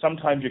 but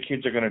sometimes your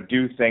kids are going to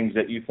do things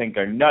that you think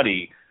are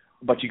nutty,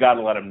 but you got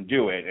to let them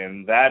do it,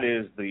 and that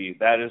is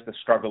the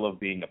struggle of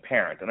being a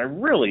parent. And I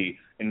really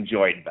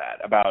enjoyed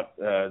that about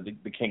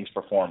the king's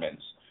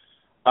performance.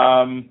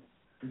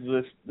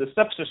 The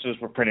stepsisters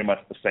were pretty much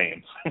the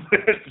same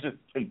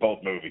in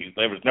both movies.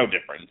 There was no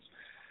difference.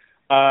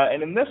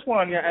 And in this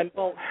one,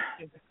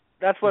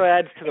 that's what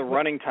adds to the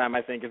running time,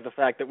 I think, is the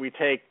fact that we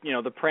take,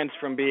 the prince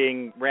from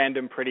being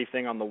random pretty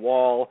thing on the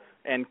wall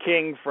and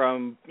king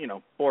from,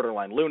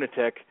 borderline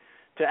lunatic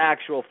to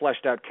actual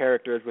fleshed out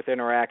characters with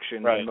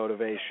interactions and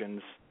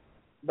motivations.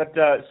 But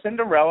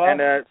Cinderella, and,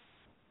 this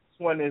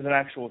one is an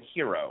actual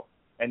hero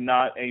and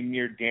not a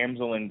mere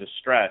damsel in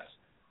distress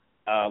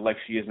like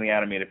she is in the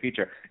animated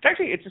feature.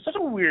 It's such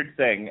a weird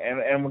thing,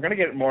 and we're going to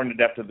get more into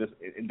depth of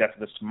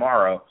this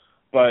tomorrow.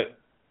 But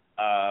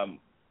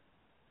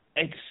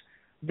it's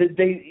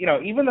they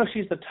even though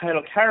she's the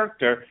title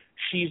character,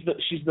 she's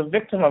the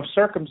victim of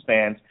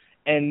circumstance,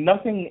 and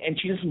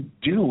she doesn't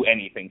do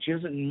anything. She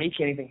doesn't make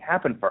anything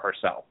happen for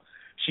herself.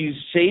 She's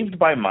saved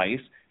by mice.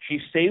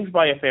 She's saved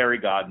by a fairy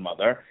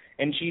godmother,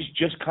 and she's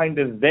just kind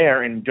of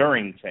there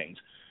enduring things.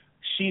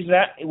 She's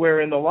not,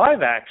 where in the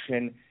live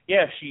action,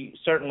 yeah, she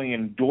certainly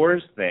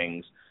endures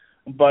things,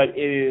 but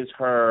it is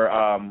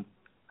her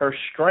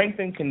strength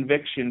and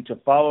conviction to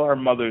follow her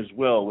mother's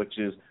will, which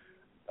is,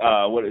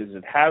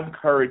 have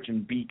courage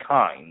and be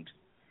kind,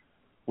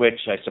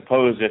 which I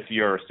suppose if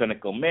you're a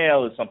cynical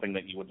male is something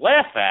that you would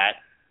laugh at,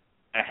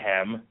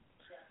 ahem,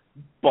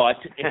 but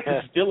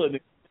it's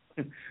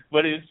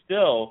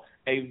still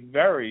a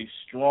very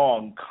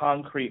strong,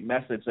 concrete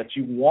message that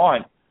you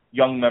want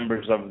young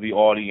members of the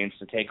audience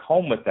to take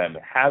home with them.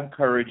 Have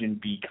courage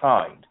and be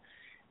kind.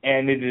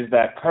 And it is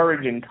that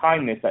courage and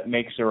kindness that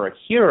makes her a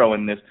hero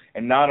in this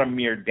and not a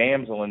mere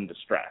damsel in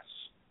distress.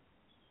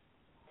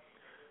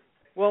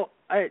 Well,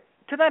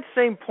 to that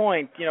same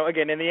point,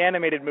 again, in the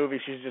animated movie,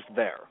 she's just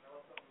there.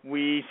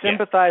 We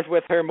sympathize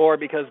with her more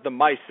because the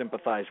mice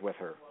sympathize with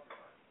her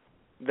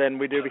than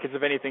we do because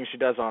of anything she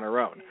does on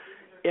her own.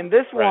 In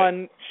this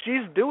one,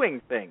 she's doing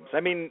things. I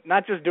mean,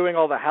 not just doing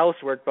all the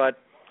housework, but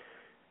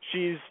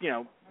she's,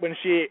 when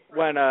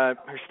her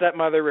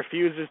stepmother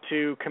refuses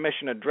to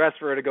commission a dress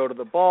for her to go to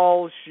the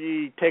ball,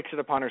 she takes it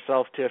upon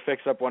herself to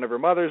fix up one of her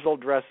mother's old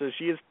dresses.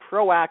 She is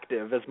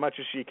proactive as much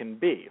as she can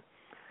be.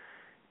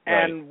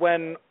 Right. And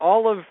when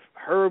all of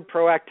her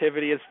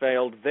proactivity has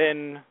failed,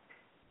 then,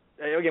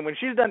 again, when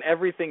she's done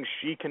everything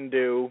she can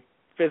do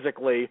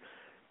physically,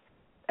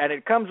 and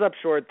it comes up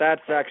short,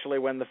 that's actually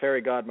when the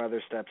fairy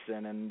godmother steps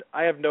in, and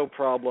I have no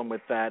problem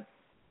with that.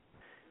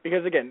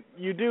 Because, again,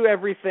 you do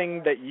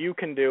everything that you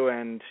can do,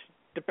 and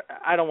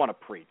I don't want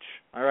to preach,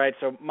 all right?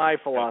 So my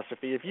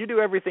philosophy, if you do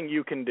everything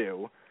you can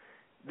do,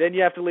 then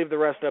you have to leave the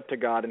rest up to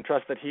God and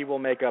trust that he will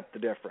make up the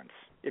difference.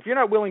 If you're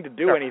not willing to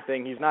do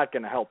anything, he's not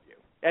going to help you.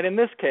 And in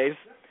this case,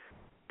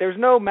 there's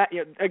no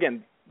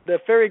again, the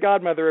fairy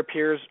godmother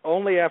appears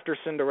only after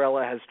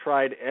Cinderella has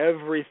tried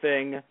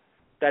everything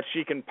that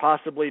she can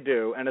possibly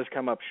do and has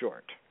come up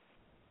short.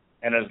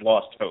 And has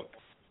lost hope.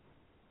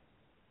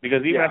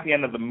 Because even at the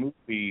end of the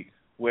movie,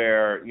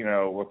 where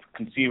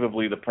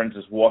conceivably the prince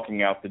is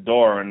walking out the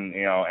door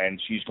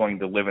and she's going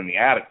to live in the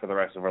attic for the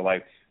rest of her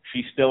life,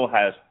 she still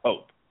has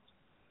hope.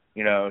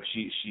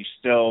 She's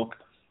still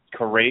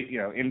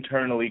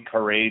internally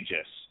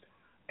courageous,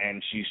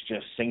 and she's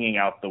just singing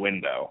out the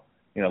window,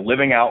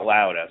 living out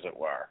loud, as it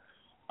were,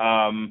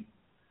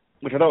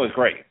 which I thought was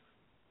great.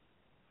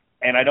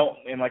 And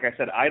like I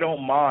said, I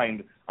don't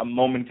mind a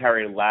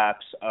momentary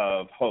lapse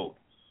of hope.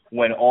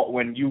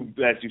 When you,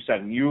 as you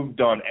said, you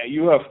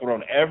have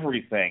thrown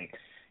everything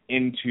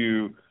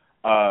into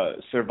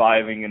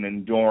surviving and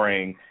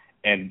enduring,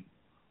 and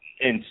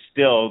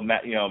still,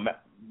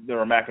 there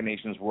are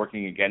machinations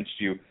working against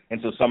you,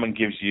 and so someone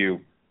gives you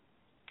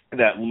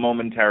that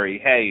momentary,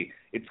 hey,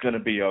 it's going to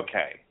be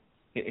okay.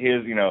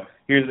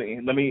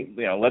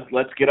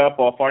 Let's get up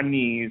off our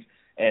knees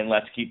and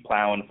let's keep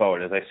plowing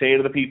forward. As I say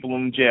to the people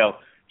in jail,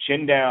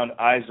 chin down,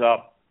 eyes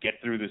up, get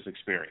through this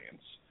experience.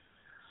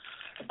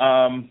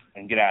 And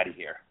get out of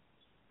here.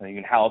 And you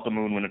can howl at the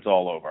moon when it's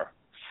all over.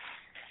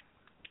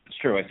 It's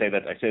true. I say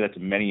that to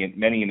many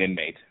an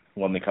inmate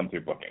when they come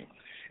through booking.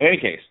 In any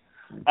case,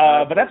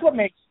 but that's what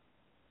makes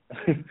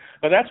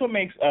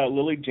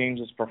Lily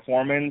James's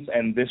performance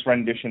and this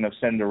rendition of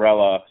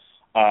Cinderella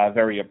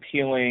very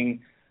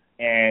appealing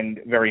and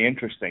very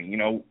interesting.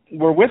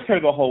 We're with her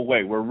the whole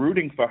way. We're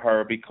rooting for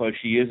her because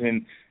she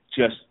isn't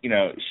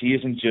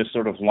just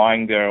sort of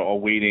lying there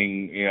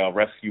awaiting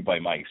rescue by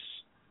mice.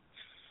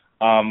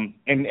 And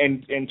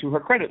to her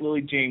credit,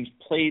 Lily James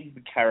played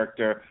the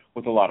character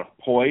with a lot of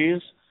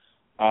poise.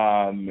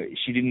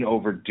 She didn't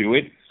overdo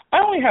it. I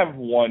only have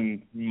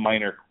one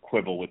minor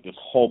quibble with this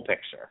whole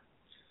picture.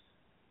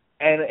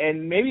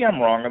 And maybe I'm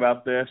wrong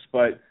about this,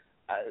 but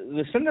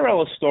the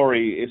Cinderella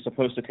story is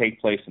supposed to take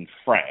place in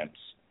France.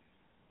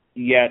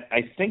 Yet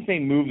I think they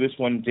moved this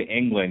one to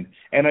England.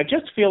 And I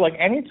just feel like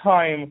any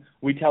time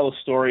we tell a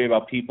story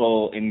about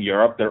people in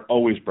Europe, they're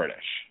always British.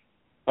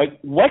 Like,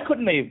 why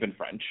couldn't they have been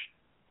French?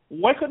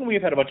 Why couldn't we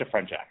have had a bunch of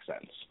French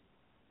accents?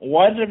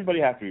 Why does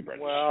everybody have to be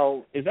British?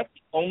 Well, is that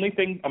the only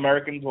thing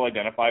Americans will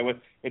identify with?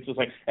 It's just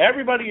like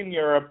everybody in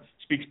Europe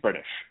speaks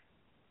British.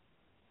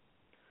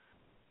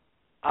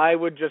 I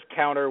would just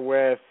counter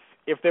with,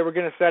 if they were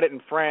going to set it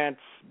in France,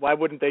 why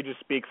wouldn't they just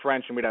speak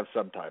French and we'd have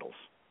subtitles,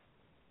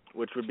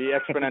 which would be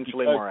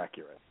exponentially more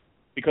accurate?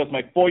 Because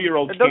my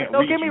 4-year-old can't read.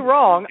 Don't get me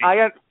wrong.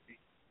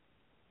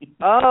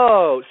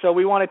 Oh, so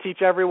we want to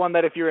teach everyone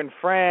that if you're in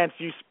France,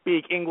 you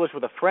speak English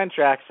with a French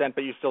accent,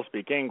 but you still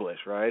speak English,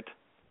 right?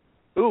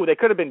 Ooh, they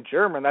could have been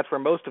German. That's where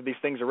most of these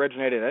things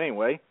originated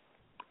anyway.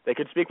 They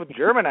could speak with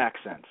German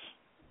accents.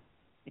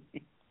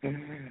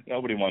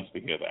 Nobody wants to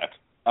hear that.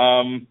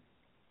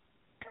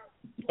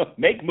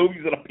 Make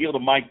movies that appeal to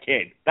my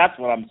kid. That's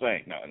what I'm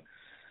saying.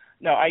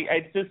 No,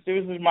 it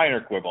was a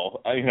minor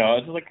quibble.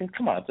 It's just like,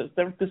 come on, this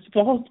is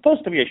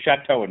supposed to be a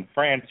chateau in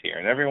France here,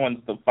 and everyone's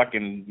the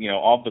fucking,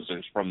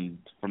 officers from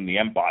the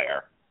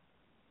Empire.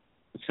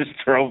 It just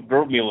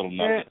drove me a little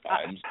nuts at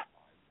times.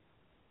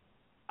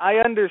 I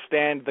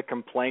understand the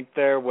complaint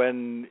there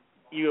when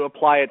you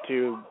apply it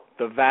to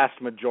the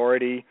vast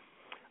majority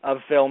of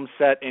films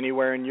set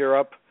anywhere in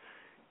Europe.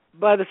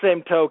 By the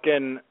same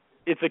token,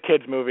 it's a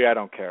kid's movie. I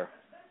don't care.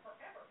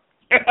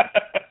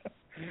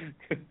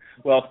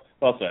 Well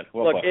said.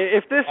 Look,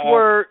 if this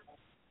were,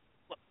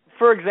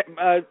 for example,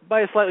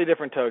 by a slightly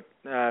different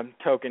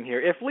token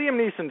here, if Liam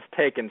Neeson's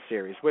Taken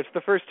series, which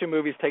the first two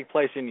movies take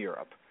place in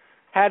Europe,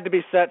 had to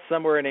be set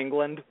somewhere in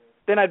England,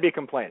 then I'd be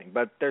complaining.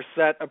 But they're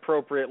set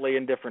appropriately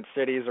in different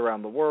cities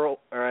around the world,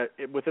 or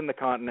within the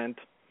continent,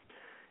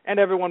 and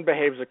everyone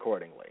behaves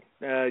accordingly.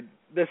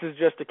 This is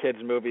just a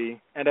kid's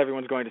movie, and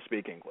everyone's going to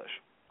speak English.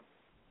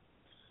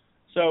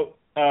 So,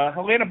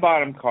 Helena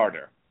Bonham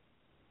Carter,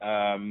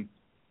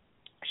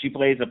 she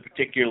plays a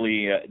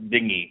particularly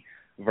dingy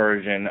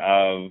version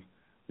of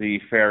the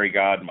fairy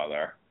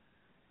godmother.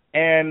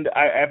 And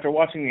after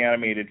watching the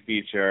animated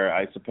feature,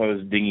 I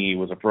suppose dingy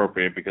was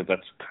appropriate because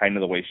that's kind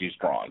of the way she's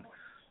drawn.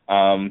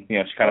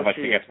 She kind of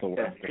gets the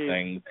word for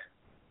things.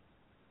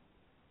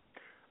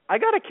 I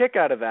got a kick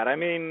out of that. I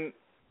mean,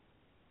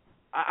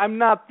 I'm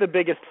not the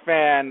biggest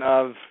fan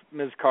of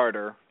Ms.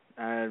 Carter.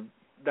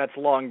 That's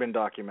long been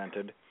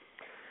documented.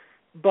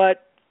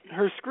 But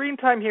her screen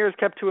time here is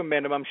kept to a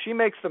minimum. She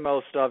makes the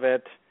most of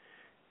it.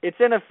 It's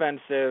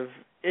inoffensive.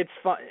 It's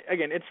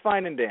again, it's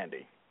fine and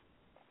dandy.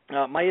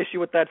 My issue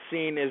with that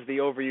scene is the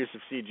overuse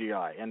of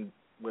CGI, and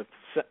with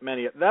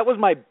many. That was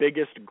my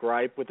biggest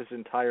gripe with this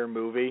entire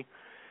movie.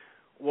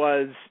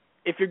 Was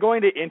if you're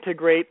going to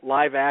integrate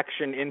live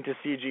action into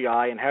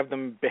CGI and have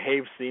them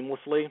behave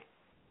seamlessly.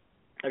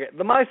 Okay,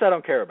 the mice I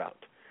don't care about.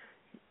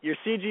 You're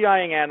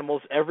CGIing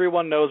animals.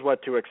 Everyone knows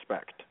what to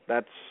expect.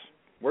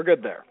 We're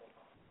good there.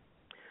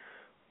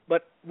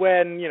 But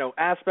when,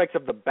 aspects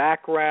of the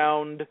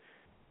background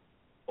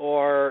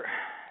or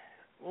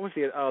what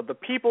was the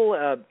people,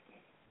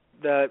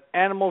 the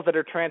animals that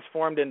are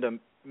transformed into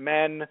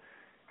men,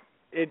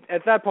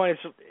 at that point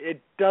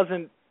it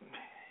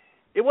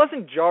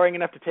wasn't jarring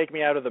enough to take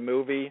me out of the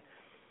movie.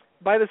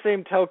 By the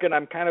same token,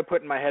 I'm kind of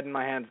putting my head in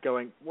my hands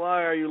going,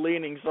 why are you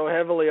leaning so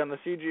heavily on the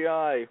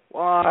CGI?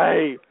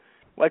 Why?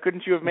 Why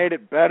couldn't you have made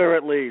it better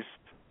at least?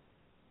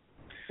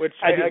 Which,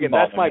 again,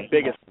 that's my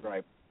biggest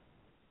gripe.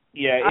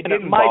 Yeah,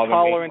 my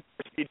tolerance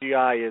for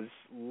CGI is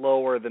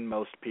lower than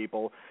most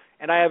people,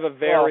 and I have a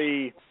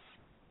very...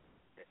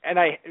 And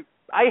I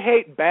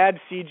hate bad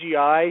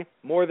CGI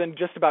more than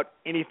just about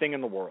anything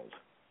in the world.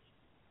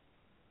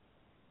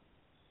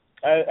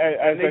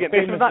 Again,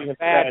 this was not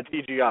bad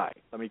CGI.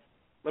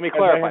 Let me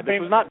clarify. This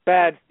was not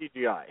bad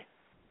CGI.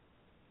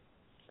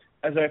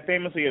 As I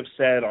famously have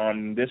said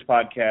on this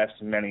podcast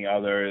and many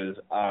others,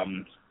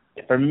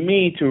 for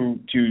me to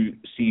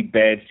see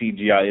bad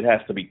CGI, it has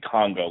to be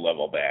Congo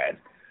level bad.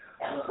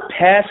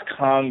 Past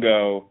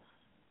Congo,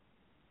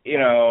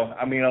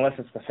 unless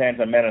it's the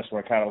Phantom Menace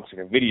where it kind of looks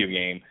like a video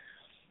game,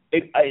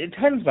 it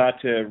tends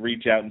not to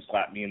reach out and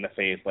slap me in the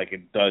face like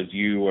it does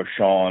you or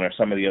Sean or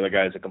some of the other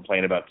guys that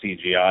complain about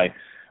CGI,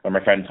 or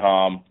my friend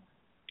Tom.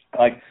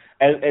 Like,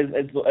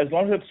 as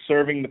long as it's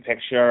serving the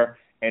picture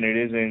and it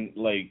isn't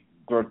like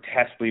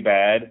grotesquely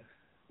bad,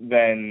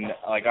 then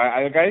like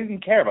I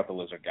didn't care about the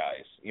lizard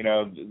guys.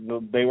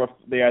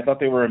 I thought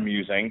they were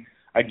amusing.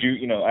 I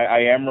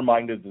am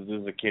reminded that this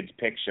is a kid's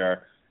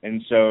picture,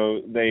 and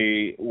so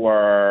they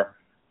were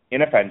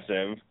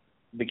inoffensive.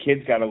 The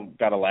kids got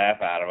a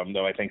laugh out of them,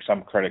 though I think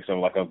some critics are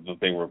like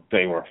they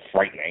were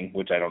frightening,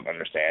 which I don't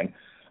understand.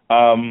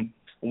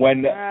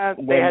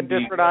 They had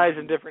different eyes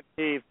and different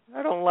teeth.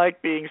 I don't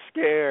like being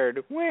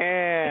scared.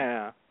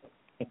 Wah.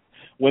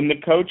 When the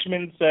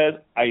coachman says,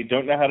 "I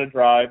don't know how to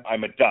drive,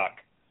 I'm a duck,"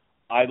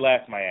 I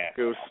laughed my ass.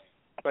 Goose.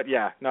 But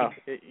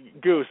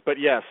Goose. But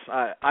yes,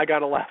 I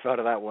got a laugh out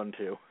of that one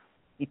too.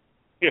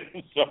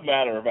 It's a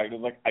matter of fact.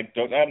 It's like, I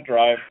don't know how to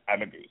drive,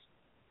 I'm a goose.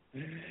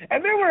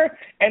 And there were,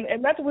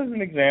 and that was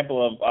an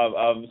example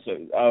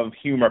of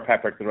humor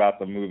peppered throughout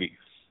the movie.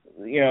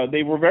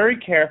 They were very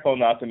careful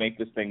not to make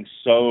this thing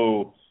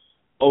so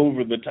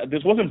over the top.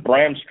 This wasn't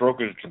Bram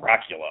Stoker's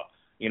Dracula.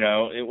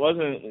 It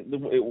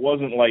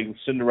wasn't like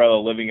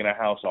Cinderella living in a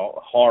house of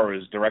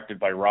horrors directed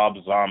by Rob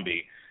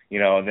Zombie.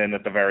 And then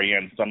at the very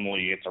end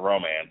suddenly it's a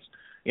romance.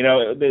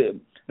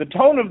 The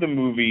tone of the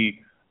movie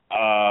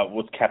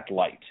was kept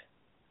light.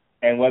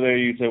 And whether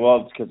you say,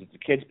 well, it's because it's a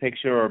kid's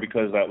picture or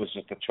because that was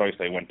just the choice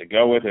they went to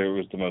go with, or it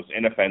was the most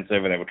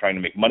inoffensive and they were trying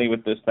to make money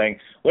with this thing,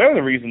 whatever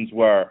the reasons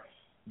were,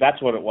 that's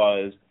what it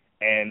was,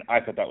 and I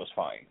thought that was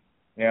fine.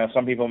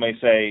 Some people may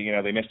say,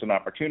 they missed an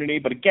opportunity,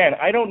 but again,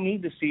 I don't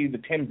need to see the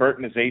Tim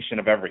Burtonization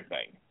of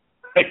everything.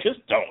 I just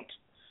don't.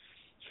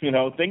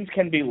 Things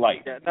can be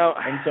light. Yeah, no,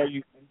 and so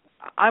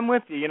I'm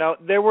with you.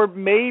 There were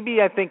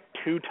maybe, I think,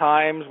 2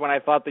 times when I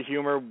thought the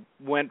humor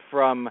went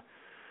from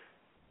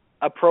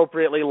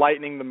appropriately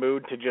lightening the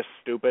mood to just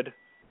stupid.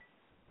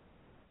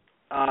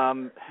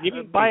 By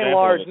and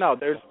large, no.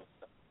 There's.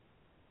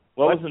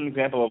 What was an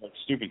example of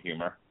stupid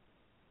humor?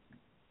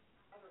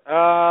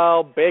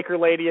 Baker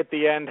lady at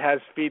the end has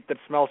feet that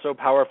smell so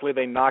powerfully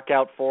they knock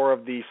out 4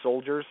 of the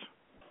soldiers.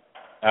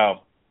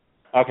 Oh,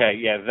 okay,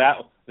 yeah,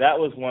 that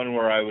was one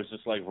where I was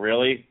just like,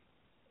 really?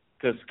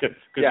 Because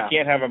you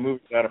can't have a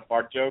movie without a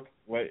fart joke.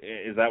 What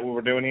is that? What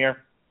we're doing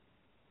here?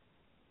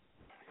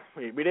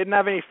 We didn't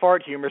have any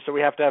fart humor, so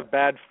we have to have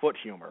bad foot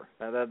humor.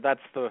 That's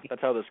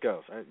how this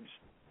goes.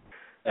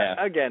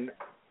 Again,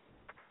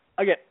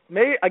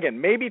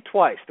 maybe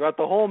twice throughout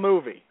the whole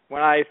movie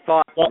when I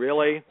thought,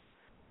 really,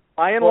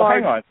 by and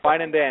large, hang on.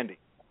 fine and dandy.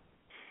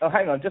 Oh,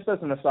 hang on. Just as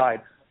an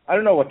aside, I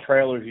don't know what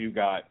trailers you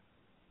got.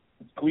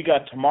 We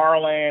got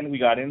Tomorrowland, we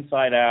got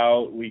Inside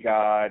Out, we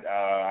got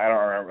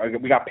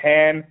we got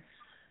Pan,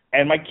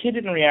 and my kid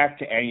didn't react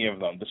to any of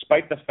them,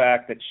 despite the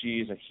fact that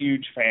she's a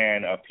huge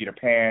fan of Peter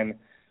Pan.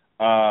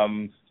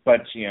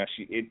 But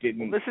it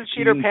didn't. Well, this is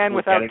Peter Pan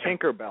without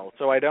Tinkerbell,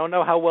 so I don't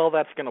know how well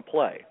that's going to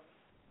play.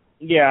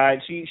 Yeah,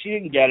 she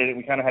didn't get it.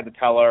 We kind of had to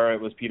tell her it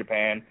was Peter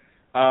Pan,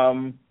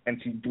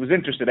 and she was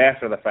interested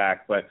after the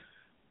fact. But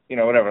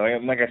whatever.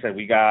 Like I said,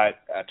 we got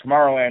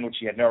Tomorrowland, which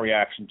she had no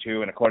reaction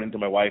to, and according to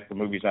my wife, the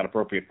movie's not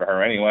appropriate for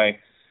her anyway.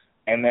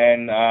 And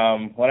then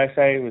what I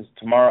say was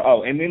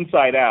and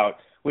Inside Out,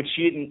 which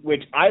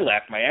I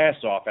laughed my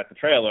ass off at the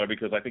trailer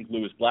because I think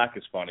Lewis Black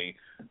is funny.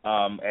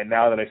 And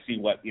now that I see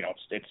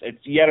it's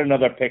yet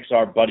another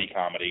Pixar buddy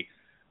comedy.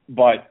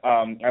 But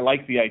I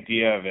like the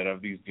idea of it,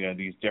 of these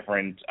these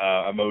different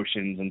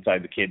emotions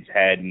inside the kid's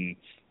head, and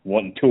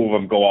two of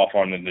them go off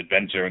on an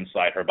adventure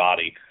inside her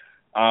body.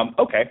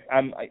 Okay,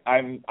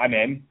 I'm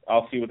in.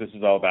 I'll see what this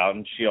is all about,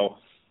 and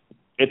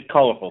it's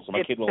colorful, so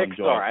my kid will Pixar.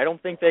 enjoy it. I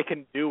don't think they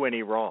can do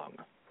any wrong.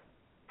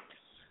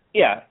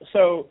 Yeah.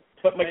 So,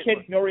 but my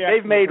kid, no reaction.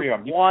 They've made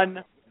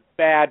one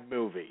bad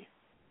movie.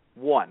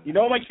 One. You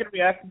know what my kid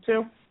reacted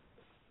to?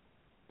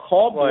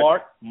 Call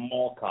Blart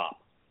Mall Cop,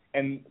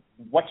 and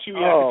what she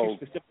reacted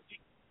to specifically,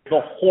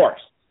 the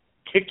horse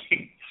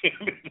kicking him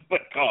into the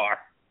car.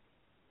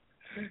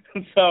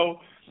 So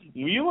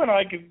you and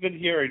I can sit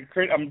here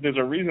and there's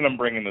a reason I'm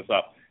bringing this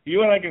up.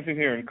 You and I can sit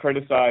here and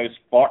criticize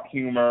fart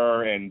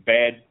humor and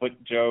bad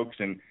foot jokes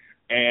and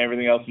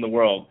everything else in the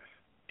world.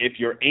 If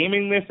you're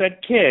aiming this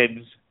at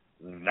kids,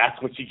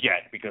 that's what you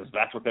get, because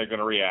that's what they're going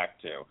to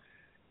react to.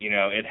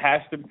 It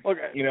has to.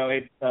 Okay.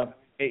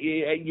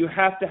 You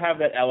have to have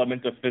that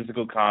element of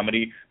physical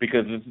comedy,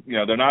 because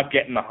they're not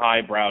getting the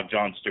highbrow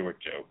Jon Stewart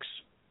jokes.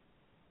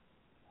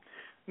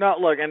 No,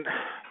 look, and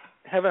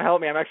heaven help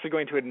me, I'm actually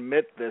going to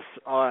admit this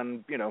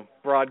on,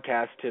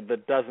 broadcast to the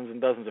dozens and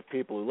dozens of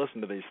people who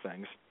listen to these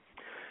things.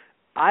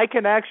 I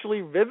can actually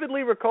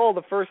vividly recall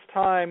the first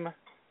time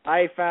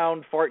I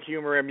found fart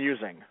humor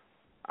amusing.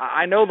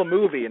 I know the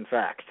movie, in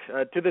fact.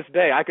 To this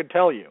day, I could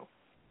tell you.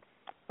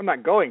 I'm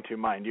not going to,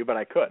 mind you, but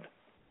I could.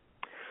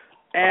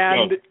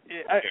 And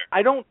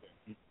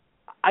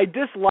I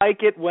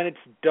dislike it when it's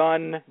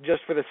done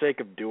just for the sake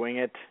of doing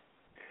it.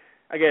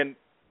 Again,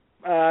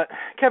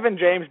 Kevin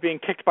James being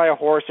kicked by a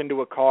horse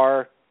into a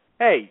car.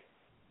 Hey,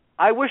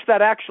 I wish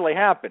that actually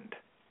happened.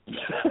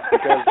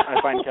 Because I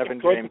find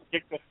Kevin James...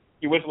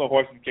 You wish the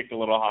horse had kicked a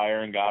little higher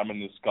and got him in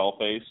the skull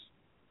face?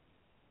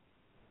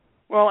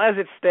 Well, as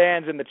it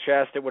stands in the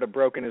chest, it would have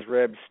broken his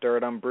ribs,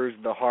 stirred him,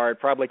 bruised the heart,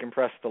 probably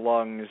compressed the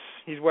lungs.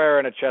 He's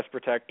wearing a chest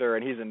protector,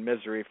 and he's in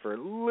misery for at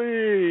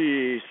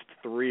least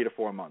 3 to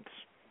 4 months.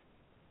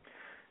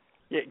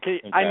 Yeah,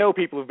 I know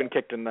people who've been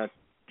kicked in the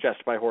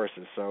chest by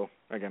horses, so,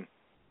 again,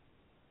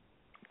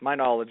 my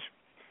knowledge.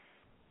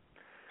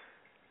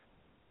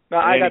 No,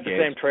 I got the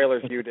same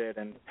trailers you did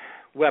and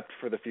wept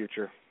for the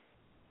future.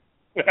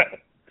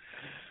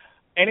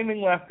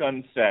 Anything left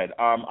unsaid?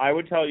 I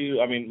would tell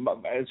you,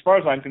 as far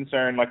as I'm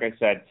concerned, like I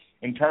said,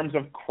 in terms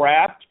of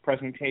craft,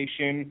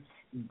 presentation,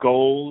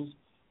 goals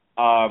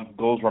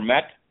were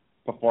met,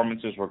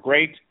 performances were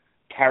great,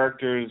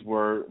 characters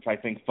were, I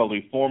think,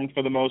 fully formed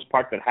for the most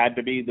part. That had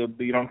to be.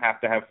 You don't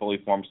have to have fully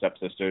formed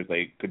stepsisters.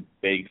 They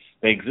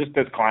exist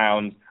as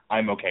clowns.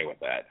 I'm okay with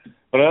that.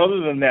 But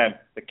other than them,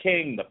 the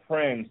king, the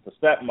prince, the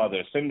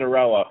stepmother,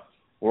 Cinderella,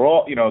 we're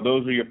all,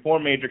 those are your 4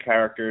 major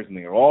characters, and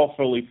they are all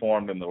fully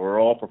formed, and they were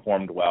all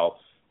performed well.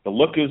 The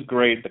look is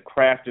great. The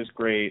craft is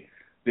great.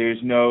 There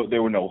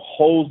were no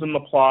holes in the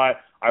plot.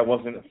 I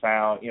wasn't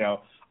found.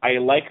 I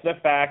like the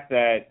fact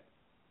that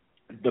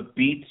the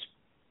beats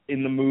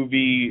in the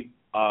movie,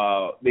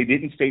 they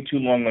didn't stay too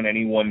long on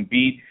any one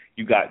beat.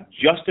 You got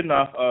just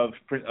enough of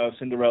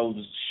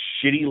Cinderella's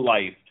shitty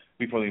life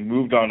before they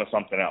moved on to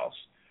something else.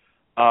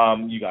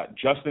 You got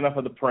just enough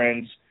of the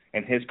prince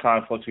and his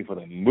conflicts before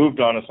they moved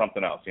on to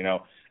something else,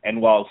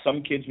 And while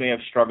some kids may have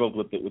struggled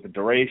with the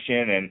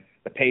duration and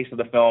the pace of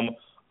the film,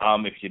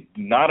 if you're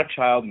not a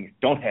child and you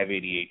don't have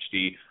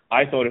ADHD,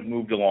 I thought it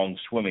moved along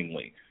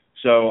swimmingly.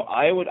 So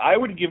I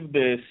would give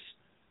this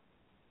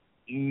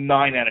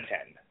 9 out of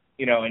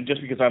 10. And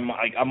just because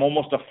I'm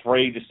almost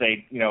afraid to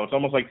say, it's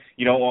almost like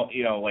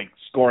like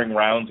scoring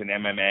rounds in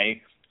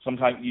MMA.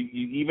 Sometimes, you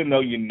even though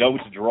you know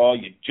it's a draw,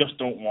 you just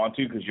don't want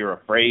to because you're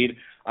afraid.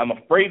 I'm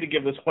afraid to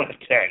give this one a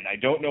 10. I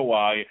don't know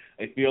why.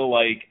 I feel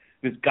like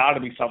there's got to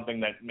be something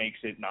that makes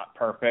it not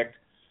perfect.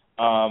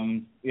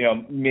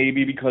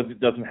 Maybe because it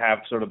doesn't have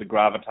sort of the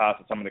gravitas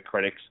that some of the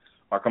critics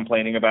are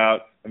complaining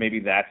about. Maybe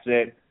that's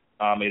it.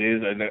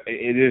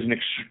 It is an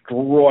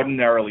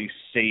extraordinarily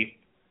safe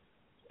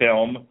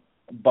film,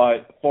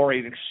 but for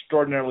an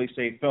extraordinarily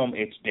safe film,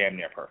 it's damn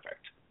near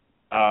perfect.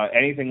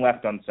 Anything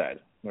left unsaid?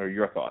 What are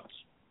your thoughts?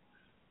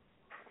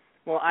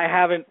 Well, I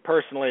haven't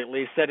personally, at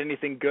least, said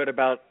anything good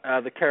about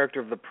the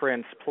character of the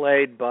prince,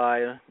 played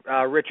by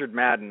Richard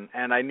Madden,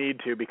 and I need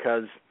to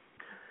because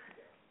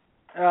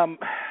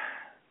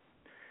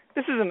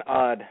this is an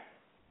odd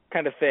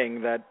kind of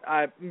thing that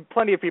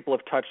plenty of people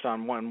have touched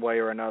on one way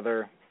or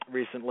another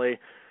recently.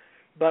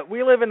 But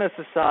we live in a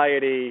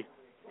society,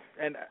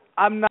 and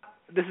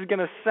this is going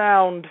to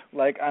sound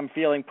like I'm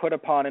feeling put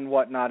upon and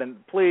whatnot, and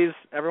please,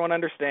 everyone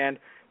understand,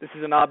 this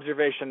is an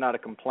observation, not a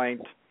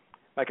complaint.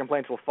 My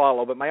complaints will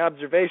follow, but my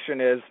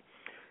observation is,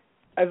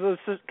 as a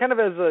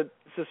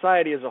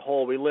society as a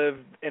whole, we live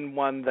in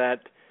one that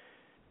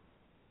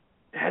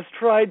has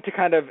tried to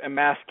kind of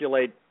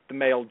emasculate the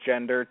male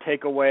gender,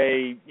 take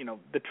away,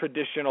 the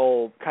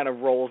traditional kind of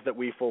roles that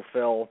we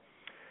fulfill.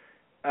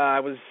 I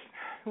was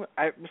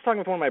talking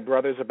with one of my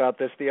brothers about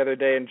this the other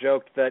day and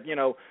joked that,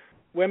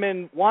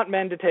 women want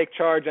men to take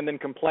charge and then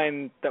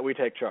complain that we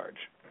take charge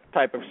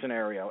type of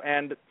scenario.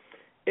 And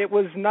it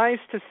was nice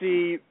to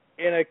see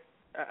in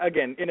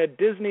a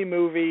Disney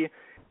movie,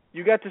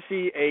 you got to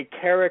see a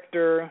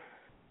character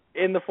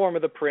in the form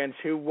of the prince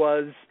who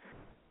was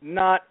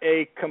not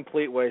a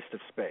complete waste of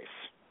space.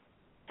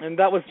 And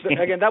that was,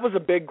 that was a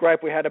big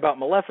gripe we had about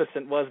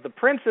Maleficent, was the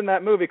prince in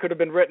that movie could have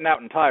been written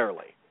out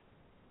entirely.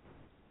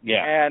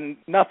 Yeah. And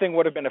nothing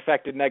would have been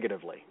affected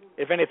negatively.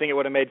 If anything, it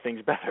would have made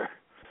things better.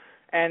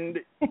 And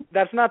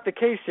that's not the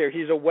case here.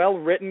 He's a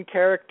well-written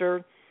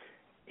character.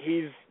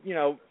 He's,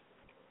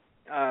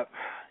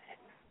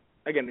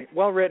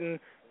 well-written,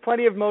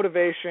 plenty of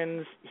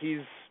motivations. He's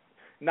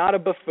not a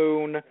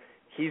buffoon.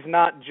 He's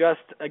not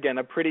just,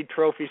 a pretty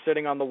trophy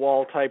sitting on the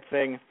wall type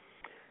thing.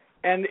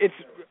 And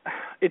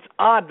it's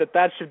odd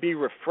that should be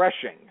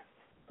refreshing,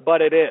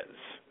 but it is,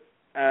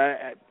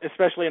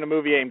 especially in a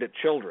movie aimed at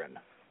children.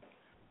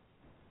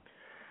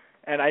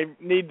 And I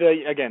need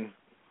to,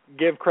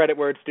 give credit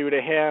where it's due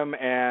to him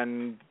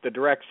and the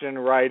direction,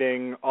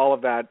 writing, all of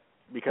that,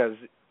 because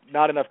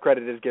not enough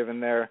credit is given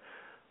there.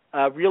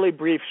 Really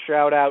brief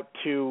shout-out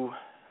to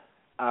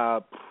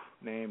Derek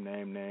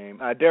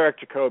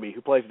Jacobi,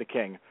 who plays the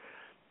king.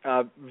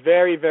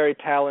 Very, very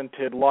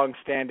talented,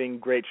 long-standing,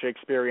 great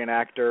Shakespearean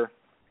actor,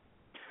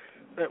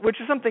 which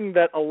is something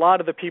that a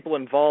lot of the people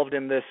involved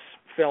in this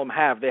film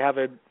have. They have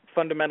a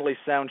fundamentally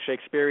sound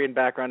Shakespearean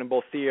background in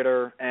both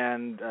theater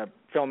and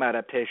film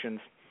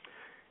adaptations.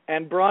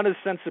 And Branagh's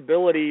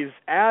sensibilities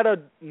add a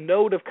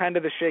note of kind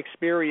of the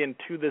Shakespearean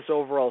to this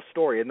overall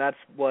story, and that's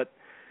what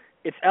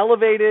it's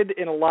elevated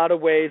in a lot of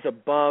ways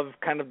above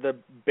kind of the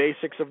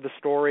basics of the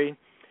story,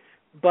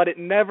 but it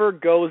never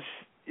goes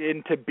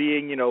into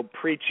being,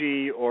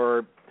 preachy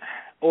or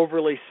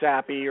overly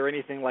sappy or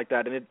anything like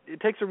that, and it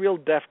takes a real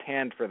deft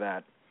hand for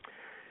that.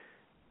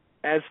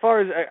 As far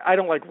as, I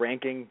don't like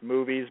ranking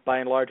movies by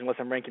and large unless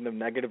I'm ranking them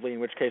negatively, in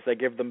which case I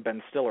give them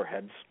Ben Stiller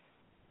heads.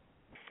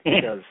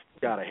 Because,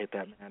 God, I hate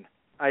that man.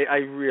 I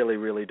really,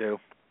 really do.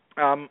 It's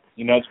what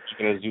you're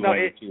going to do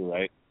later too,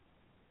 right?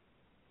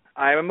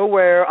 I am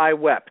aware I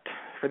wept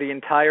for the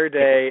entire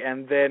day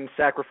and then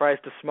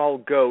sacrificed a small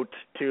goat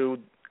to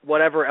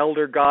whatever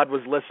elder god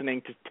was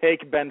listening to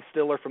take Ben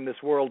Stiller from this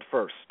world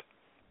first.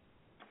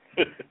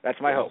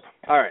 That's my hope.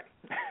 All right.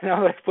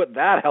 Now let's put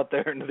that out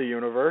there into the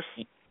universe.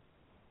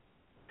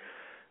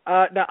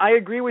 Now, I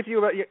agree with you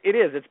about it.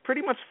 It's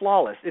pretty much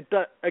flawless. It's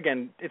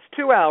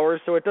 2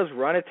 hours, so it does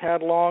run a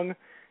tad long.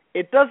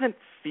 It doesn't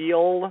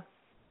feel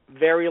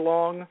very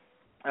long.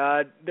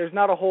 There's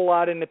not a whole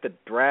lot in it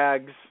that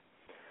drags.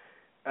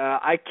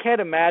 I can't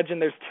imagine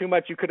there's too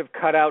much you could have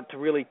cut out to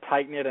really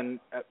tighten it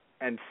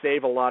and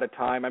save a lot of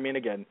time. I mean,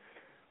 again,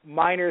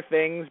 minor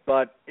things,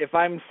 but if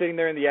I'm sitting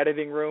there in the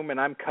editing room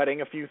and I'm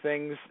cutting a few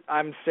things,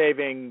 I'm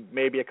saving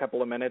maybe a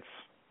couple of minutes.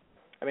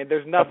 I mean,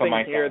 there's nothing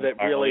here that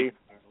really...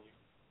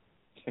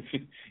 If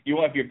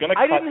you're going to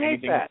cut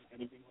anything,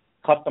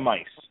 cut the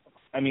mice.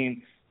 I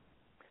mean,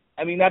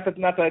 not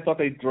that I thought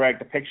they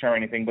dragged the picture or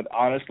anything, but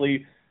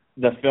honestly,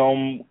 the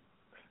film,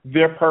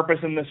 their purpose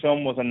in this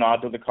film was a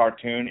nod to the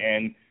cartoon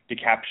and to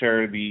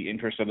capture the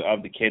interest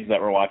of the kids that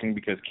were watching,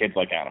 because kids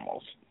like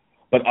animals.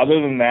 But other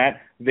than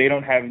that, they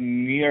don't have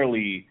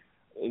nearly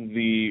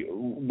the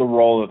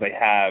role that they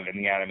have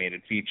in the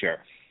animated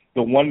feature.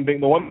 The one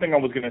thing I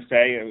was going to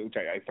say, which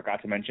I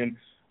forgot to mention.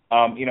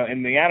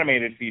 In the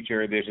animated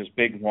feature, there's this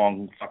big,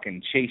 long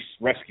fucking chase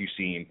rescue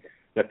scene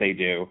that they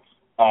do,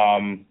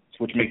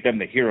 which makes them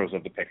the heroes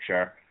of the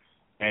picture,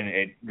 and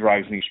it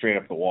drives me straight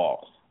up the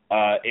wall.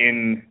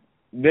 In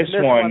this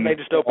one, they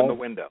just open the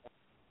window.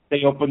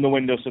 They open the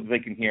window so that they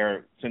can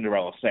hear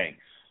Cinderella sing.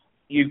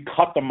 You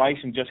cut the mice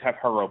and just have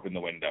her open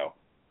the window,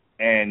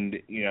 and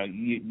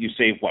you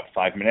save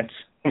 5 minutes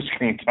of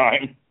screen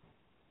time,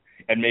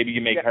 and maybe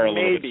you make her a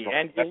little bit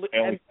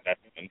stronger.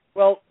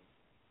 Well,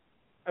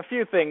 a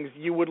few things.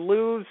 You would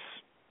lose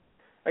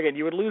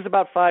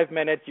about 5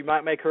 minutes. You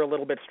might make her a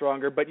little bit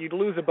stronger, but you'd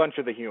lose a bunch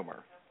of the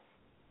humor.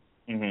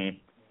 Mm-hmm.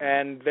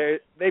 And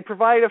they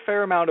provide a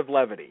fair amount of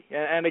levity.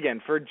 And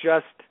again, for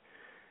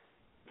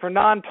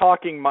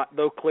non-talking,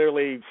 though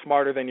clearly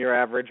smarter than your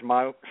average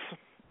mouse,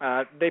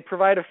 they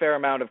provide a fair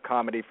amount of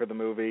comedy for the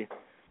movie.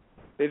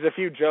 There's a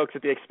few jokes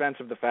at the expense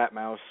of the fat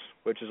mouse,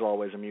 which is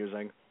always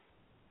amusing.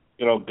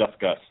 Good old Gus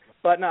Gus.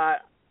 But no,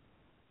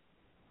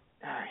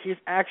 he's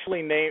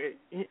actually named.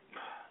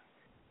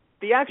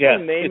 The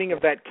actual naming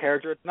of that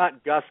character, it's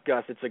not Gus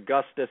Gus, it's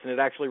Augustus, and it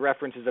actually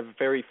references a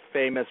very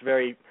famous,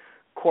 very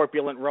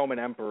corpulent Roman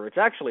emperor. It's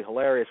actually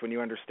hilarious when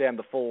you understand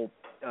the full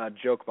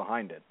joke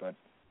behind it. But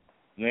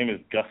his name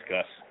is Gus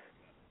Gus.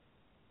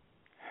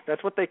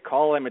 That's what they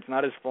call him. It's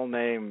not his full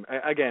name.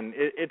 Again,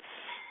 it's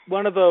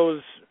one of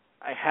those.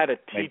 I had a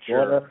teacher.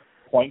 My daughter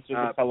points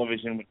at the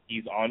television when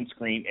he's on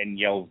screen and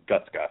yells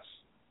Gus Gus.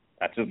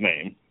 That's his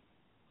name.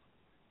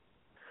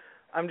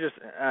 I'm just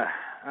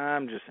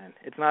saying,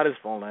 it's not his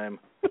full name.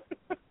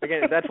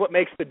 Again, that's what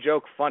makes the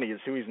joke funny,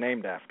 is who he's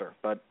named after.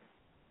 But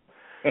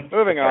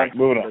moving on. Right,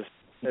 moving on.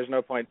 There's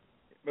no point.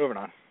 Moving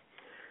on.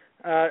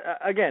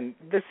 Again,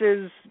 this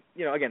is,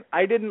 again,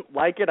 I didn't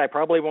like it. I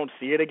probably won't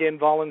see it again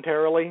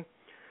voluntarily,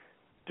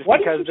 just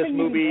because this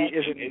movie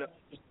isn't.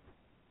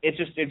 It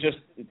just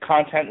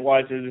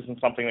content-wise, it isn't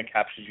something that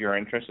captures your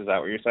interest. Is that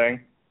what you're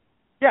saying?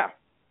 Yeah,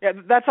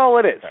 that's all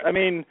it is. Okay. I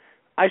mean,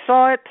 I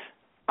saw it.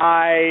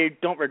 I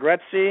don't regret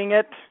seeing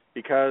it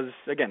because,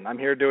 again, I'm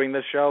here doing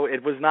this show.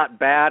 It was not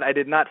bad. I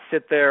did not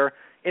sit there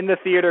in the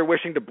theater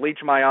wishing to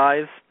bleach my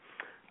eyes.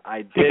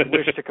 I did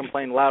wish to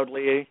complain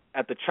loudly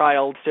at the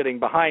child sitting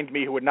behind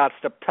me who would not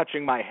stop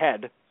touching my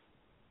head.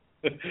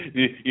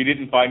 You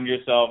didn't find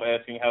yourself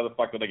asking, how the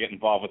fuck did I get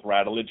involved with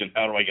Rattledge and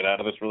how do I get out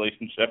of this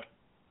relationship?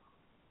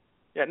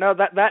 Yeah, no,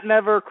 that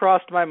never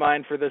crossed my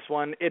mind for this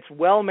one. It's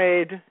well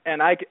made,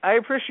 and I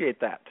appreciate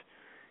that.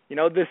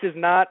 This is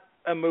not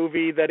a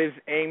movie that is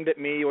aimed at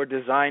me or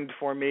designed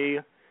for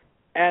me,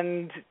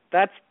 and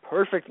that's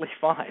perfectly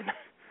fine.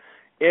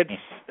 It's,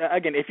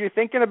 again, if you're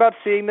thinking about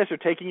seeing this or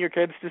taking your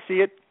kids to see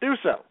it, do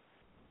so.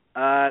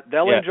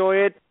 They'll enjoy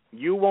it.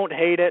 You won't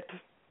hate it.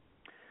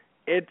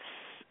 It's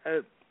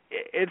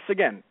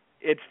again,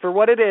 it's for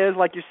what it is,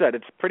 like you said,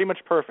 it's pretty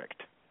much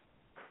perfect.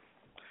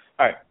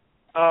 All right.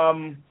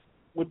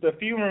 With the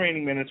few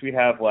remaining minutes we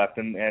have left,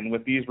 and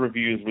with these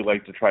reviews, we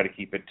like to try to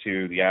keep it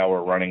to the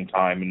hour running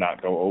time and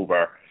not go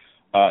over,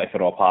 if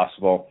at all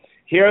possible.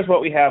 Here's what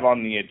we have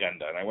on the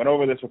agenda, and I went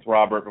over this with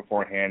Robert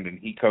beforehand, and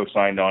he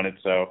co-signed on it,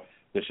 so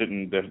there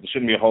shouldn't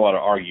be a whole lot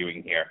of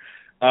arguing here.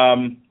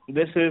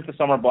 This is the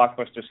summer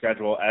blockbuster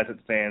schedule as it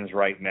stands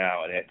right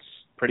now, and it's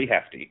pretty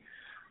hefty.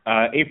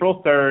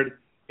 April 3rd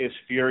is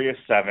Furious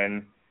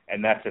 7,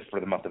 and that's it for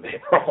the month of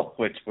April,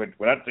 which we're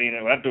not seeing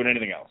it. We're not doing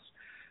anything else.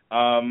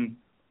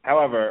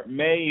 However,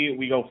 May,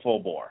 we go full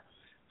bore.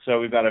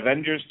 So we've got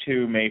Avengers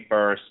 2, May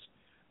 1st.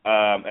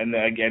 And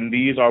then, again,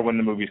 these are when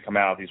the movies come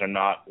out. These are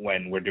not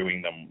when we're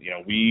doing them.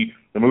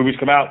 The movies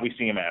come out, we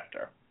see them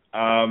after.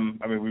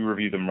 We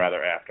review them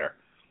rather after.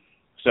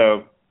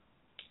 So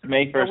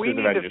May 1st we is Avengers 2.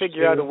 We need to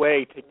figure out a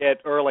way to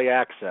get early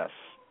access.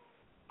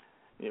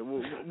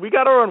 We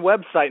got our own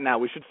website now.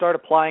 We should start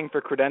applying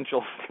for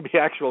credentials to be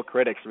actual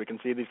critics so we can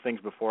see these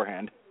things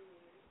beforehand.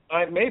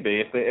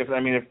 Maybe if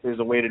there's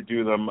a way to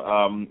do them,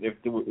 if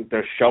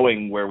they're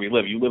showing where we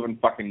live. You live in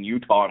fucking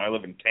Utah and I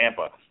live in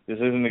Tampa. This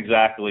isn't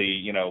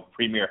exactly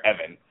premier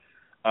heaven.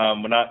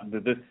 Jeff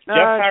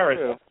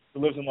Harris, who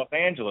lives in Los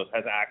Angeles,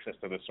 has access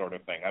to this sort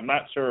of thing. I'm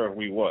not sure if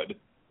we would.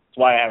 That's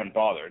why I haven't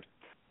bothered.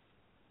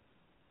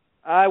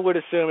 I would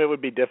assume it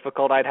would be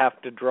difficult. I'd have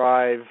to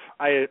drive.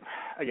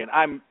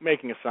 I'm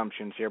making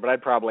assumptions here, but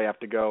I'd probably have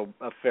to go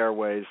a fair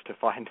ways to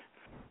find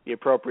the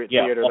appropriate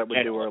theater that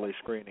would do early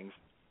screenings.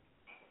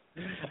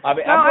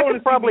 I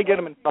could probably get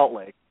them in Salt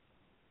Lake.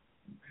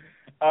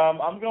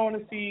 I'm going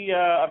to see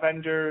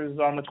Avengers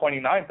on the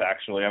 29th,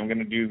 actually. I'm going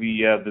to do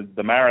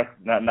the marathon,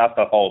 not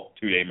the whole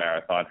 2-day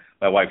marathon.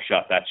 My wife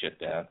shut that shit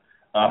down.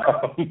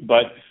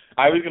 But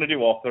I was going to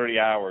do all 30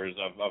 hours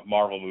of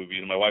Marvel movies,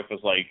 and my wife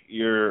was like,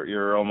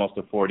 you're almost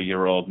a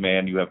 40-year-old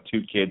man. You have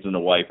 2 kids and a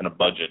wife and a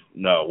budget.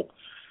 No.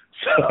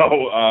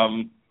 So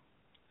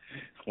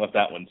let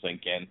that one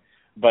sink in.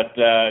 But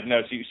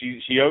no, she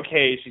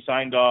okay. She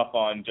signed off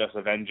on just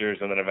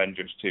Avengers and then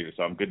Avengers 2,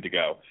 so I'm good to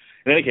go.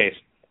 In any case,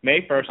 May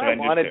 1st, if I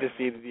Avengers 2. wanted to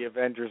see the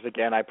Avengers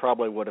again, I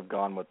probably would have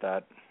gone with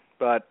that.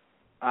 But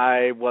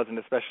I wasn't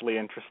especially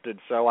interested,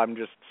 so I'm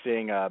just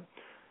seeing it's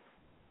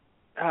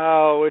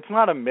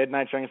not a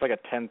midnight showing. It's like a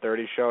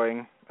 10:30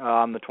 showing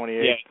on the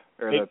 28th. Yeah,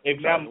 or they've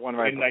now one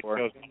right midnight before.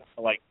 shows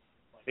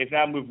they've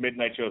now moved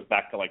midnight shows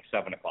back to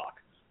 7 o'clock.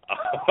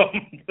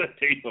 The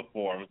day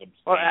before was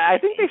absurd. Well, I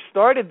think they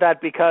started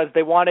that because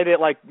they wanted it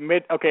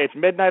it's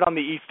midnight on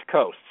the East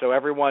Coast, so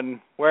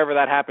everyone, wherever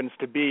that happens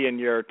to be in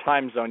your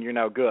time zone, you're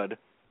now good.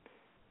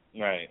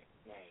 Right.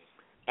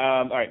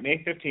 All right,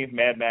 May 15th,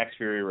 Mad Max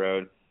Fury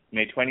Road.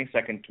 May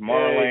 22nd,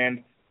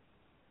 Tomorrowland.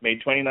 May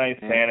 29th,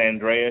 San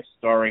Andreas,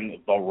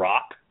 starring The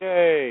Rock.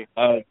 Yay.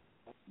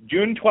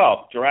 June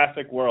 12th,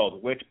 Jurassic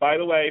World, which, by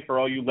the way, for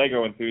all you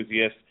Lego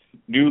enthusiasts,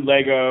 new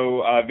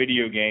Lego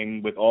video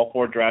game with all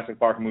 4 Jurassic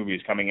Park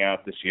movies coming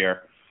out this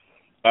year.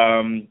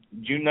 June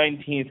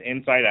 19th,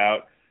 Inside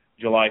Out.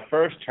 July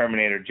 1st,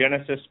 Terminator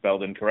Genesis,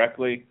 spelled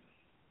incorrectly.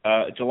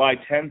 July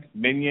 10th,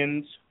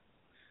 Minions.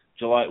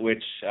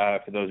 Which,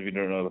 for those of you who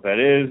don't know what that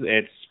is,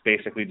 it's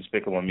basically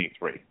Despicable Me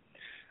 3.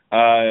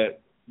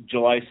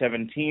 July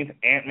 17th,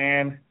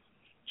 Ant-Man.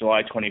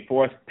 July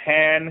 24th,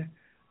 Pan.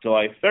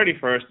 July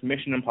 31st,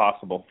 Mission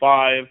Impossible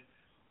 5.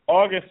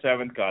 August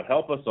 7th, God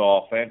help us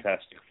all,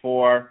 Fantastic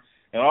Four.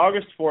 And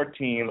August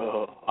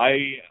 14th,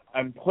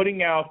 I'm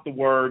putting out the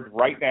word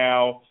right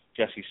now,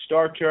 Jesse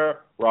Starcher,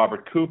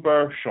 Robert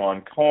Cooper,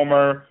 Sean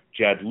Comer,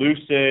 Jed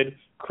Lucid,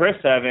 Chris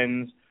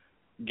Evans,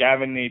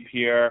 Gavin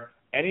Napier,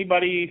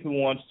 anybody who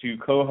wants to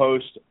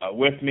co-host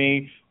with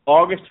me.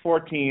 August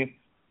 14th,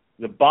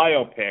 the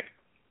biopic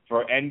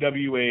for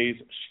NWA's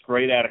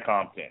Straight Outta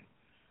Compton.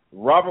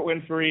 Robert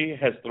Winfrey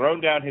has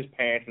thrown down his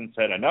pants and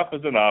said enough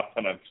is enough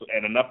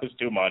and enough is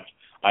too much.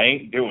 I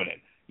ain't doing it.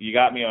 You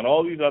got me on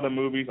all these other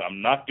movies.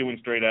 I'm not doing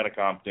Straight Outta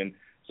Compton.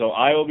 So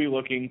I will be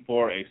looking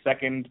for a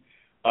second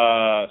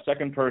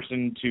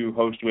person to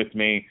host with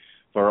me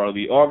for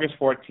the August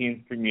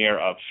 14th premiere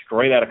of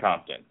Straight Outta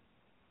Compton.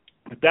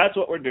 But that's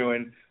what we're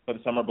doing for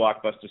the Summer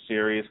Blockbuster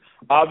Series.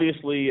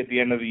 Obviously, at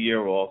the end of the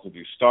year, we'll also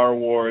do Star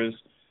Wars,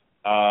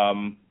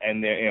 and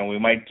we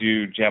might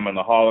do Gem and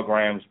the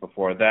Holograms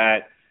before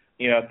that.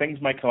 Things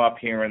might come up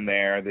here and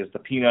there. There's the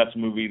Peanuts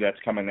movie that's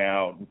coming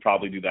out. We'll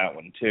probably do that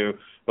one too.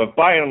 But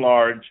by and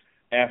large,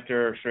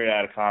 after Straight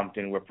Outta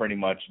Compton, we're pretty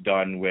much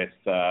done with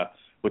the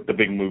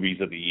big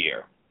movies of the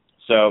year.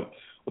 So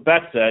with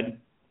that said,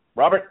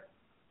 Robert,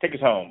 take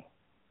us home.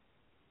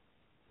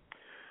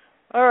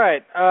 All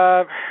right.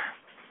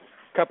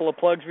 Couple of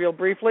plugs real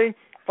briefly.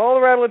 Follow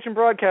the Radulich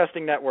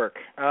Broadcasting Network.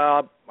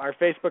 Our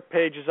Facebook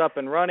page is up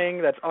and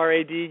running. That's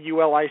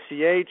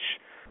RADULICH.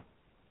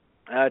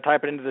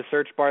 Type it into the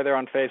search bar there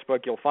on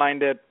Facebook. You'll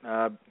find it.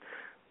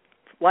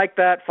 Like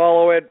that,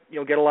 follow it.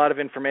 You'll get a lot of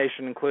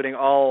information, including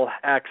all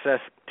access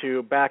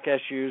to back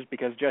issues,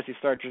 because Jesse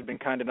Starcher's been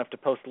kind enough to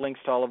post links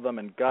to all of them,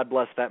 and God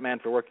bless that man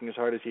for working as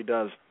hard as he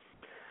does.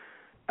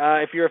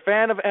 If you're a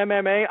fan of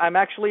MMA, I'm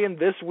actually in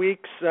this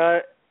week's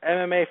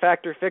MMA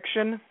Factor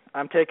Fiction.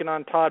 I'm taking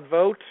on Todd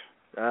Vogt.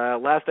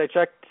 Last I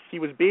checked, he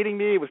was beating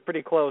me. It was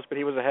pretty close, but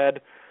he was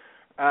ahead.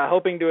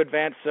 Hoping to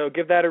advance, so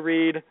give that a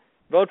read.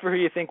 Vote for who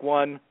you think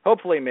won.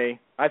 Hopefully me.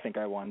 I think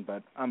I won,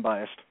 but I'm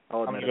biased.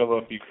 I'll admit I'm going to go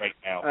vote for you right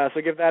now.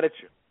 So give that a...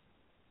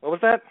 What was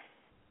that?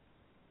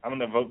 I'm going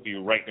to vote for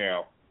you right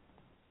now.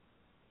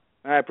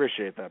 I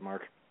appreciate that,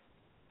 Mark.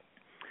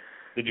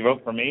 Did you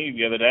vote for me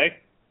the other day?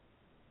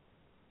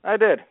 I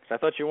did, 'cause I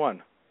thought you won.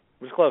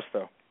 It was close,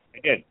 though.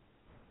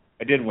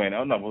 I did win.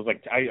 Oh, no, it was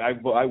like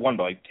I won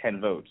by like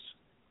 10 votes.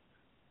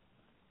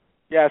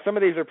 Yeah, some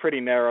of these are pretty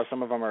narrow.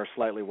 Some of them are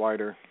slightly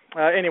wider.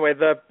 Anyway,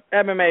 the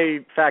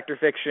MMA Factor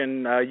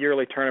Fiction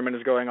yearly tournament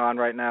is going on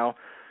right now.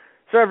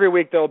 So every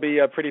week there'll be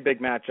a pretty big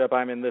matchup.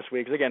 I'm in this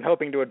week. Again,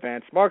 hoping to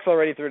advance. Mark's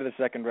already through to the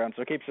second round,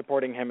 so keep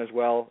supporting him as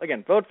well.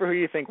 Again, vote for who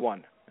you think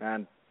won.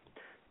 And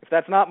if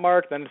that's not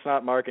Mark, then it's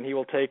not Mark, and he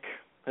will take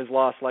his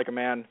loss like a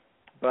man.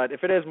 But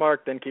if it is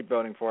Mark, then keep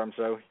voting for him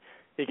so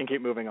he can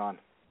keep moving on.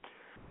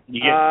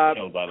 You're getting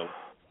killed, by the way.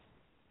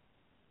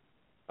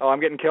 Oh,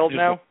 I'm getting killed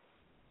now?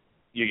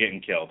 You're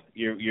getting killed.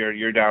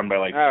 You're down by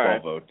like all 12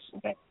 right. votes.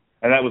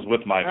 And that was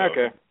with my vote.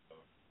 Okay.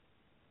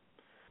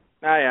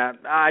 Yeah,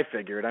 I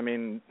figured. I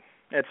mean,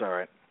 it's all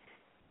right.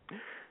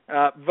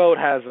 Vogt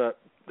has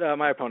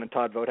my opponent,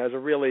 Todd Vogt, has a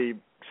really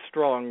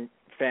strong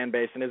fan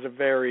base and is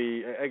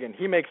again,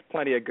 he makes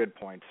plenty of good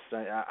points.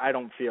 I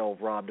don't feel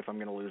robbed if I'm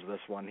going to lose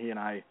this one. He and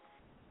I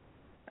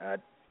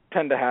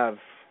tend to have,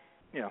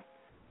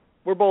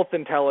 we're both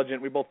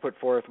intelligent. We both put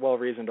forth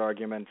well-reasoned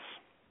arguments.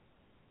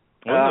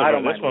 I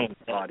don't mind. This one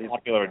was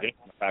popular edition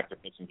of Factor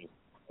Fixing,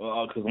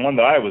 because the one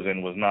that I was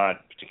in was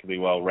not particularly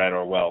well read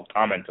or well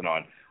commented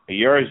on. But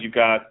yours, you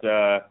got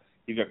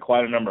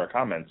quite a number of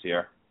comments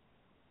here.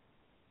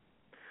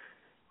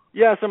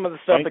 Yeah, some of the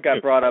stuff that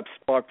got brought up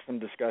sparked some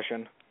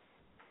discussion,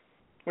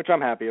 which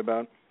I'm happy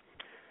about.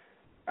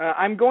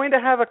 I'm going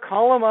to have a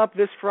column up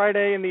this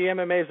Friday in the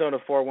MMA Zone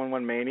of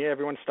 411 Mania.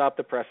 Everyone stop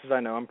the presses. I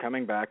know I'm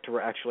coming back to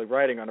actually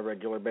writing on a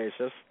regular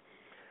basis.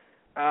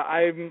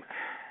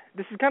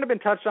 This has kind of been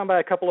touched on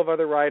by a couple of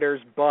other writers,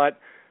 but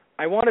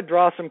I want to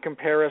draw some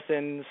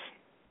comparisons,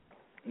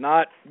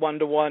 not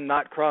one-to-one,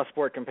 not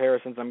cross-sport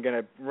comparisons. I'm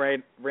going to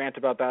rant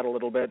about that a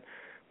little bit.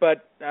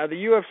 But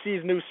the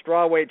UFC's new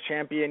strawweight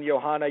champion,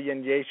 Joanna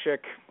Jędrzejczyk,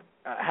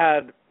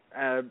 had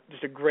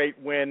just a great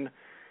win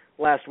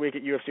last week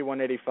at UFC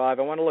 185.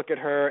 I want to look at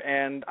her,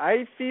 and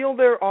I feel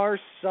there are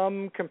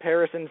some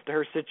comparisons to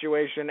her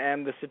situation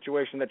and the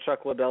situation that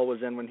Chuck Liddell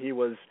was in when he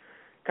was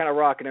kind of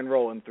rocking and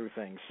rolling through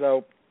things.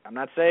 So I'm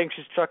not saying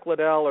she's Chuck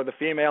Liddell or the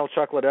female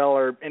Chuck Liddell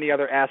or any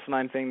other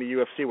asinine thing the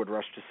UFC would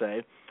rush to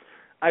say.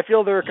 I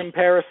feel there are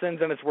comparisons,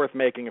 and it's worth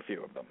making a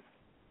few of them.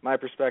 My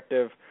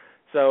perspective.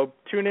 So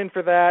tune in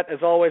for that. As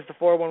always, the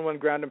 411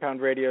 Ground and Pound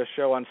Radio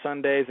Show on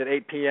Sundays at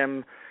 8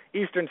 p.m.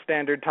 Eastern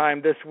Standard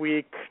Time. This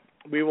week,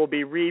 we will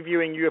be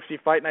reviewing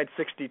UFC Fight Night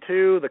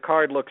 62. The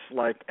card looks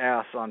like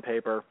ass on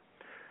paper.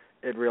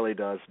 It really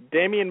does.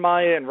 Damian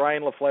Maia and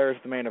Ryan LaFleur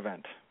is the main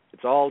event.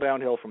 It's all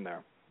downhill from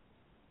there.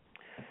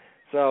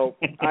 So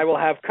I will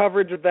have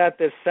coverage of that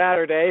this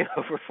Saturday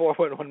over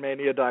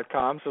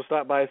 411mania.com. So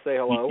stop by and say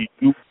hello.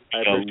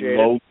 I appreciate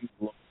it.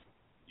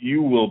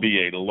 You will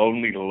be a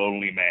lonely,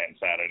 lonely man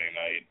Saturday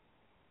night.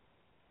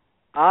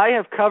 I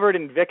have covered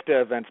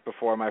Invicta events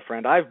before, my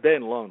friend. I've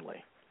been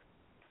lonely.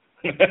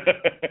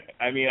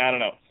 I mean, I don't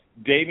know.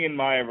 Damian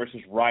Maia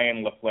versus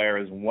Ryan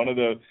LaFleur is one of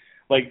the,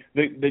 like,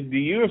 the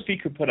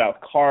UFC could put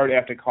out card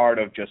after card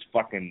of just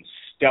fucking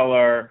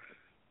stellar,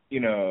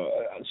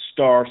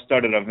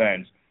 star-studded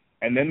events.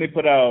 And then they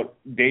put out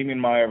Damian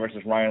Maia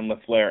versus Ryan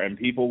LaFleur, and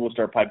people will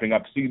start piping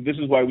up. See, this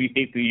is why we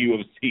hate the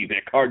UFC.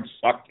 Their cards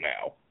suck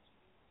now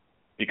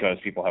because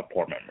people have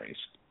poor memories.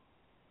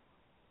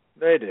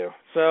 They do.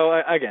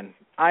 So, again,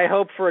 I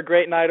hope for a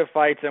great night of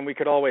fights, and we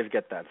could always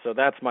get that. So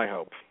that's my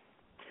hope.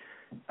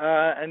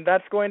 And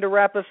that's going to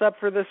wrap us up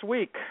for this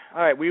week.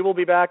 All right, we will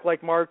be back,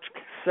 like Mark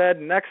said,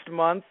 next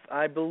month.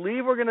 I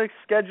believe we're going to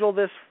schedule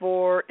this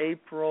for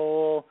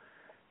April.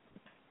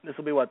 This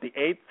will be, the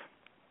 8th?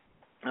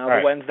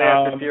 The Wednesday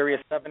after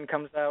Furious 7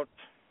 comes out.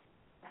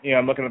 Yeah,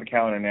 I'm looking at the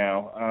calendar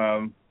now.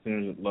 As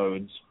soon as it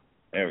loads.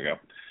 There we go.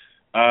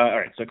 All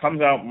right, so it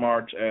comes out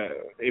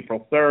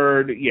April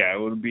 3rd. Yeah, it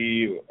would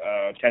be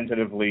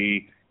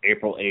tentatively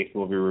April 8th.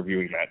 We'll be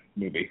reviewing that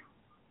movie.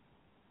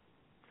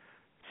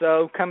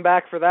 So come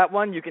back for that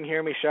one. You can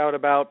hear me shout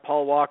about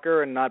Paul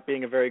Walker and not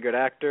being a very good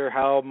actor,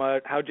 how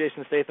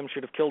Jason Statham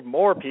should have killed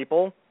more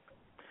people.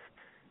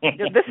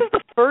 This is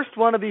the first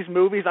one of these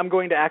movies I'm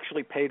going to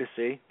actually pay to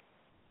see.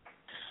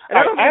 And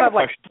I don't think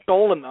I've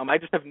stolen them. I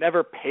just have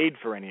never paid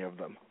for any of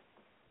them.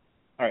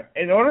 All right.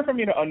 In order for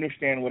me to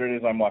understand what it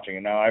is I'm watching,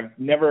 and now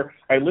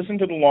I listened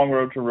to The Long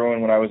Road to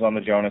Ruin when I was on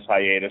the Jonas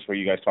hiatus, where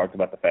you guys talked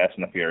about the Fast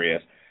and the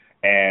Furious,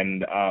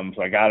 and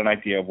so I got an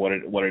idea of what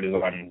it is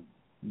that I'm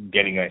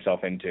getting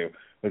myself into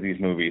with these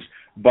movies.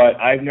 But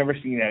I've never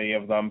seen any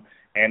of them,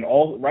 and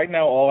right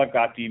now all I've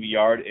got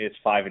DVR'd is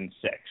 5 and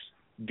 6.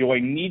 Do I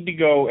need to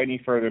go any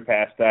further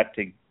past that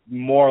to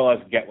more or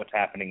less get what's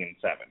happening in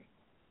 7?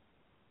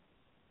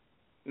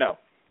 No.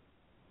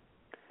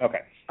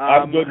 Okay.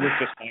 I'm good with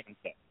just 5 and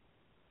 6.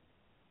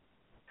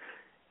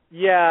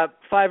 Yeah,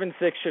 5 and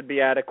 6 should be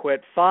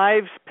adequate.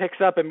 5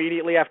 picks up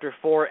immediately after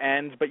 4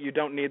 ends, but you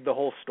don't need the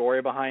whole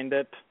story behind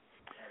it.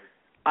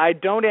 I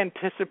don't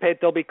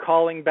anticipate they'll be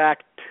calling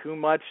back too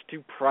much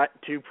to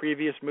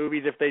previous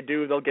movies. If they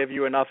do, they'll give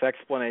you enough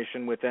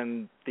explanation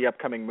within the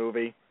upcoming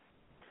movie.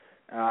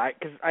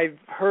 Because I've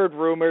heard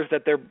rumors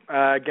that they're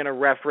going to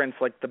reference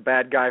the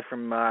bad guy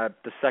from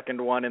the second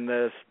one in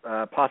this,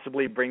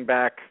 possibly bring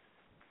back.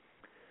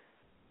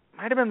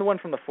 Might have been the one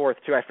from the fourth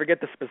too. I forget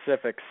the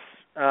specifics.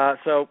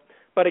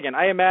 But again,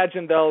 I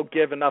imagine they'll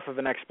give enough of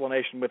an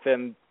explanation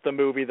within the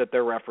movie that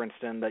they're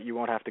referenced in that you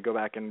won't have to go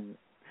back and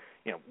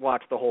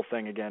watch the whole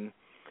thing again.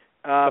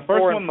 The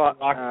first one,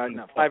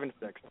 5 and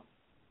 6.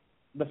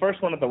 The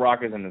first one that The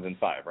Rock is in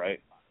 5,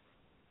 right?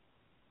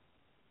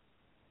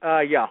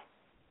 Yeah.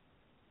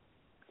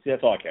 See,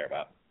 that's all I care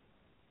about.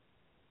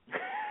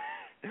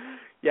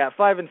 Yeah,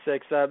 5 and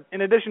 6.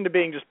 In addition to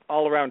being just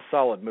all-around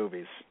solid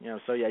movies,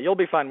 So yeah, you'll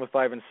be fine with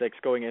 5 and 6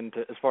 going into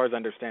as far as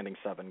understanding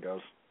 7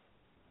 goes.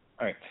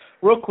 All right,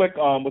 real quick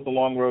with The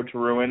Long Road to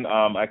Ruin,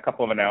 a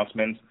couple of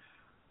announcements.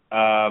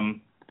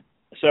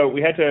 So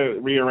we had to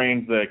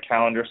rearrange the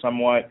calendar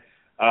somewhat.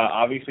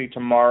 Obviously,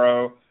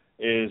 tomorrow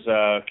is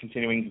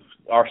continuing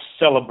our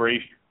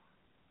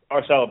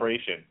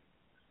celebration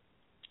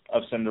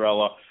of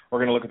Cinderella. We're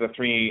going to look at the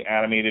 3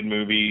 animated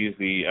movies,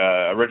 the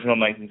original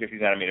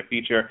 1950s animated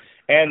feature,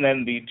 and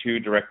then the 2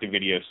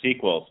 direct-to-video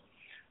sequels.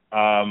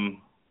 Now,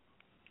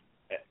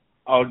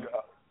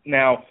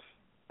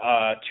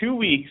 2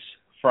 weeks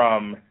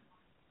from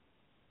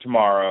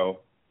tomorrow,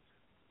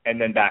 and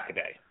then back a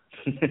day.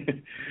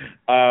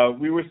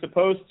 We were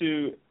supposed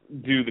to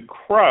do The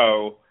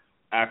Crow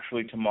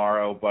actually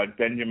tomorrow, but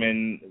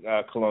Benjamin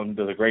Cologne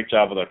does a great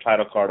job with our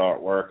title card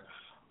artwork,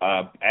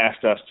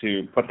 asked us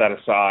to put that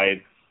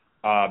aside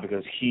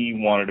because he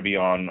wanted to be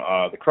on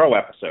the Crow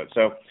episode.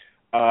 So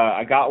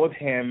I got with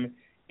him,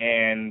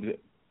 and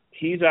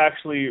he's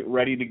actually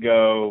ready to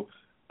go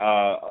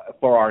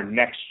for our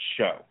next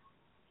show,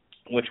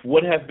 which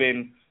would have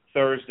been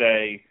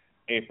Thursday,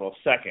 April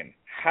 2nd.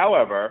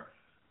 However,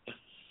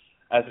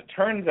 as it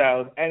turns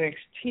out,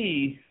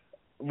 NXT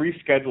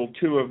rescheduled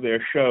 2 of their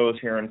shows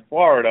here in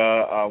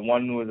Florida.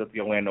 One was at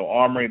the Orlando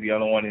Armory. The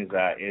other one is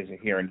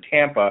here in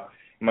Tampa.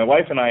 My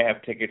wife and I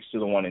have tickets to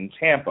the one in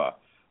Tampa,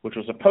 which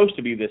was supposed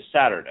to be this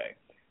Saturday.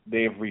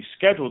 They've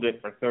rescheduled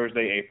it for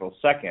Thursday, April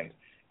 2nd.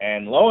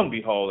 And lo and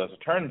behold, as it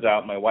turns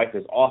out, my wife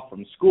is off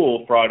from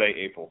school Friday,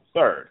 April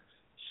 3rd.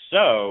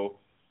 So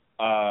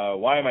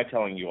why am I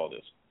telling you all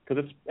this?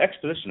 Because it's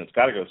exposition. It's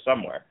got to go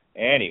somewhere.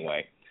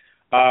 Anyway,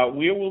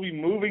 we will be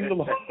moving the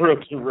Long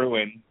Road to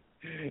Ruin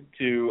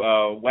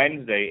to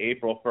Wednesday,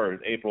 April 1st,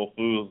 April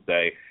Fool's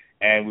Day,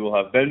 and we will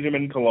have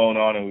Benjamin Colon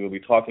on, and we will be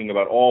talking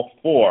about all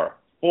four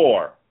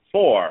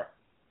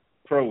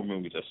Crow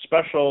movies, a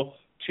special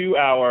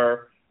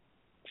 2-hour,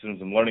 since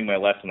I'm learning my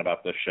lesson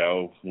about this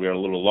show, we are a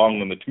little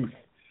long in the tooth,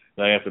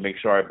 and I have to make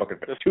sure I book it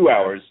for 2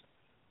 hours.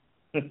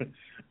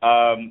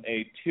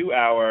 A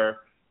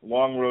 2-hour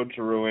Long Road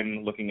to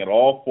Ruin looking at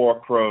all 4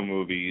 Crow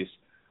movies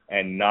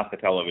and not the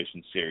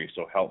television series,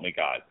 so help me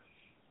God.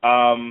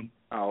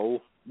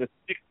 The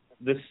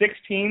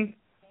 16th,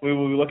 we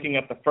will be looking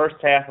at the first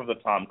half of the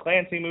Tom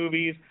Clancy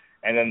movies,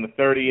 and then the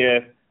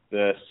 30th,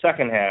 the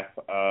second half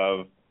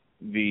of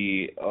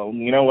the,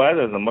 you know what,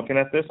 as I'm looking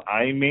at this,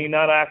 I may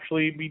not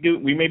actually be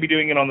we may be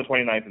doing it on the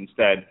 29th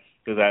instead,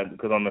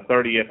 because on the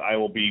 30th I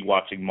will be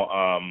watching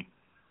Marvel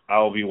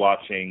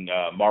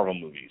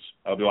movies.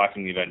 I'll be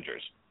watching the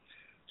Avengers.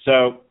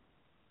 So,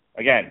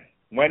 again,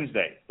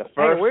 Wednesday, the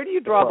first. Hey, where do you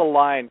draw the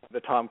line for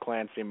the Tom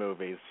Clancy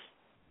movies?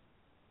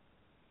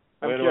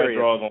 Where do I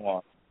draw the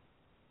line?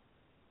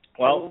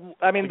 Well,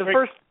 I mean, the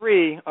first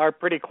 3 are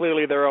pretty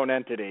clearly their own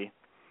entity,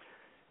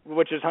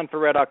 which is Hunt for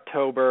Red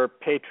October,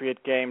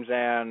 Patriot Games,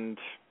 and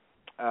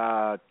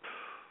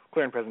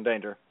Clear and Present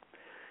Danger.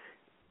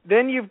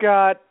 Then you've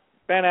got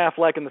Ben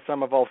Affleck and the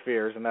Sum of All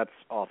Fears, and that's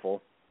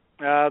awful.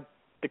 The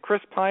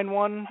Chris Pine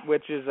one,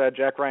 which is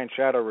Jack Ryan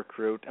Shadow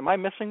Recruit. Am I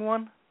missing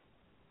one?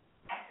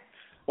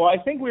 Well, I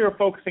think we were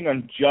focusing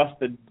on just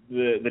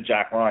the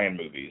Jack Ryan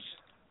movies.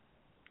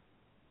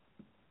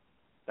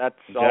 That's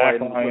all I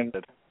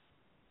listed.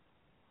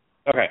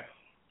 Okay.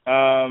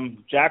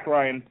 Jack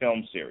Ryan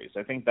film series.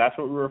 I think that's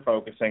what we were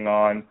focusing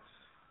on.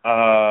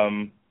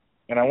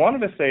 And I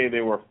wanted to say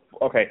they were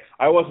okay.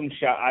 I wasn't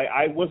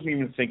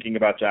even thinking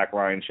about Jack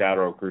Ryan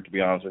Shadow Recruit, to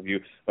be honest with you.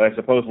 But I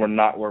suppose we're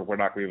not going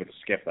to be able to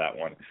skip that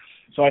one.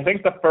 So I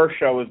think the first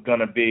show is going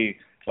to be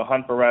The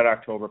Hunt for Red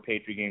October,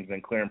 Patriot Games,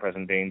 and Clear and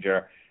Present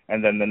Danger.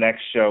 And then the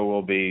next show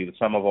will be The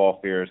Sum of All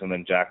Fears, and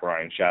then Jack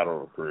Ryan Shadow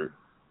Recruit.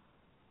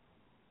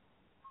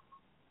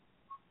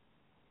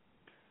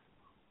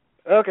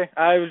 Okay,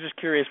 I was just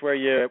curious where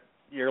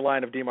your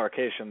line of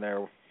demarcation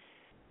there.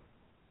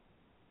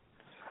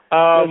 Just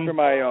for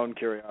my own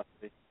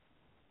curiosity.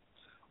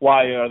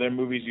 Why, are there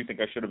movies you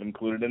think I should have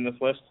included in this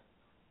list?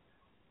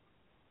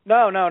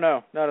 No, not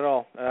at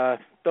all.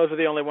 Those are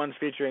the only ones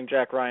featuring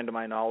Jack Ryan to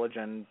my knowledge,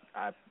 and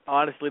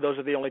honestly, those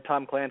are the only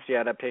Tom Clancy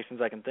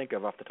adaptations I can think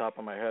of off the top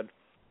of my head.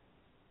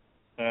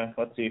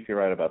 Let's see if you're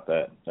right about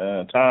that.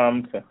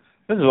 Tom,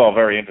 this is all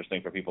very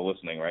interesting for people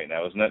listening right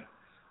now, isn't it?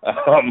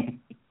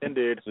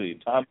 Indeed. Let's see,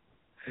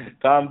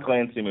 Tom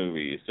Clancy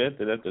movies.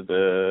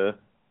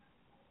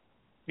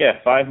 Yeah,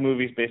 5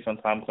 movies based on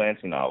Tom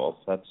Clancy novels.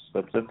 That's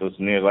it, as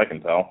near as I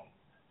can tell.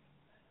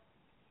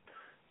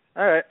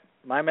 All right.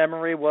 My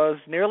memory was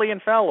nearly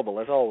infallible,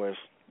 as always.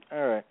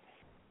 All right.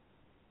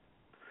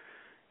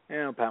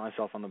 Yeah, I'll pat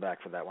myself on the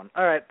back for that one.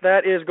 All right,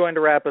 that is going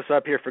to wrap us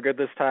up here for good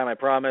this time, I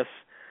promise.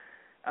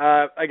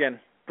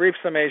 Again, brief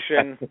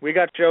summation. We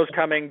got shows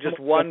coming, just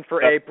one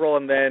for April,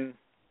 and then...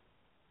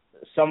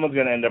 Someone's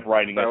going to end up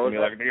writing us and be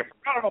like, you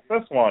forgot about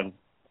this one.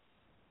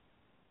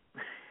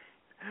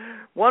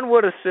 One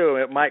would assume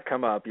it might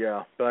come up,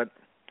 yeah. But,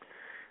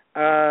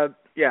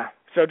 yeah.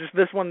 So just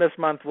this one this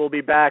month. We'll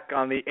be back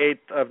on the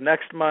 8th of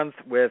next month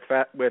with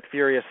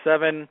Furious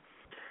 7.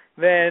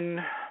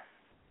 Then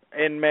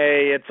in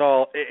May, it's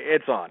on.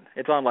 It's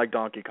on like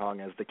Donkey Kong,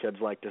 as the kids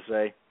like to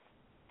say.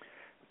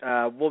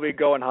 We'll be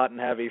going hot and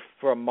heavy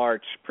from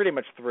March, pretty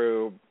much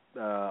through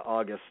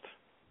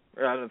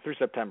through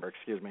September,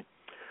 excuse me.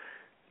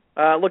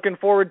 Looking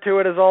forward to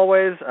it, as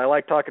always. I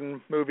like talking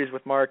movies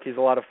with Mark. He's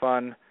a lot of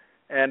fun.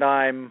 And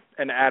I'm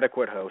an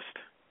adequate host.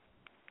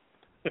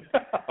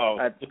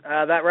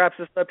 That wraps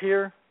us up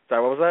here.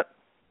 Sorry, what was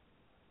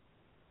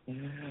that?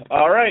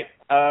 All right.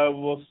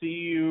 We'll see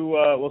you.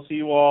 We'll see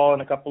you all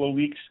in a couple of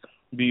weeks.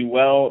 Be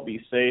well,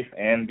 be safe,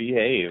 and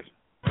behave.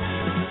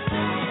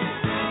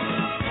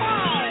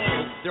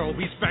 There'll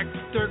be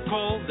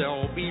spectacle,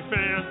 there'll be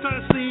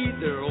fantasy,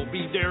 there'll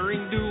be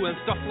daring do and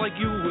stuff like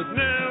you would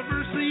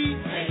never see.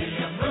 Be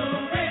a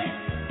movie,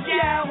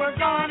 yeah, we're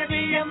gonna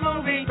be a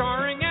movie,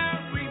 starring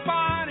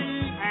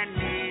everybody and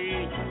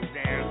me.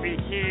 There'll be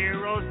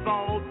heroes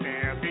bold,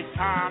 there'll be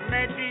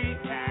comedy,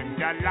 and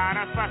a lot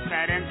of fuss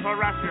that ends for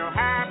us real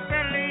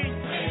happily.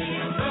 Be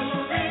a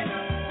movie,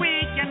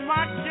 we can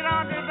watch it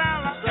all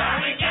develop,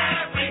 starring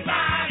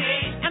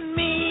everybody and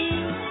me.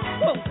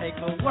 We'll take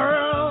the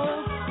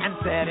world and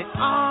set it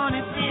on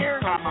its ear.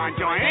 Come on,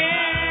 join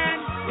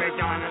in. We're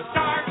gonna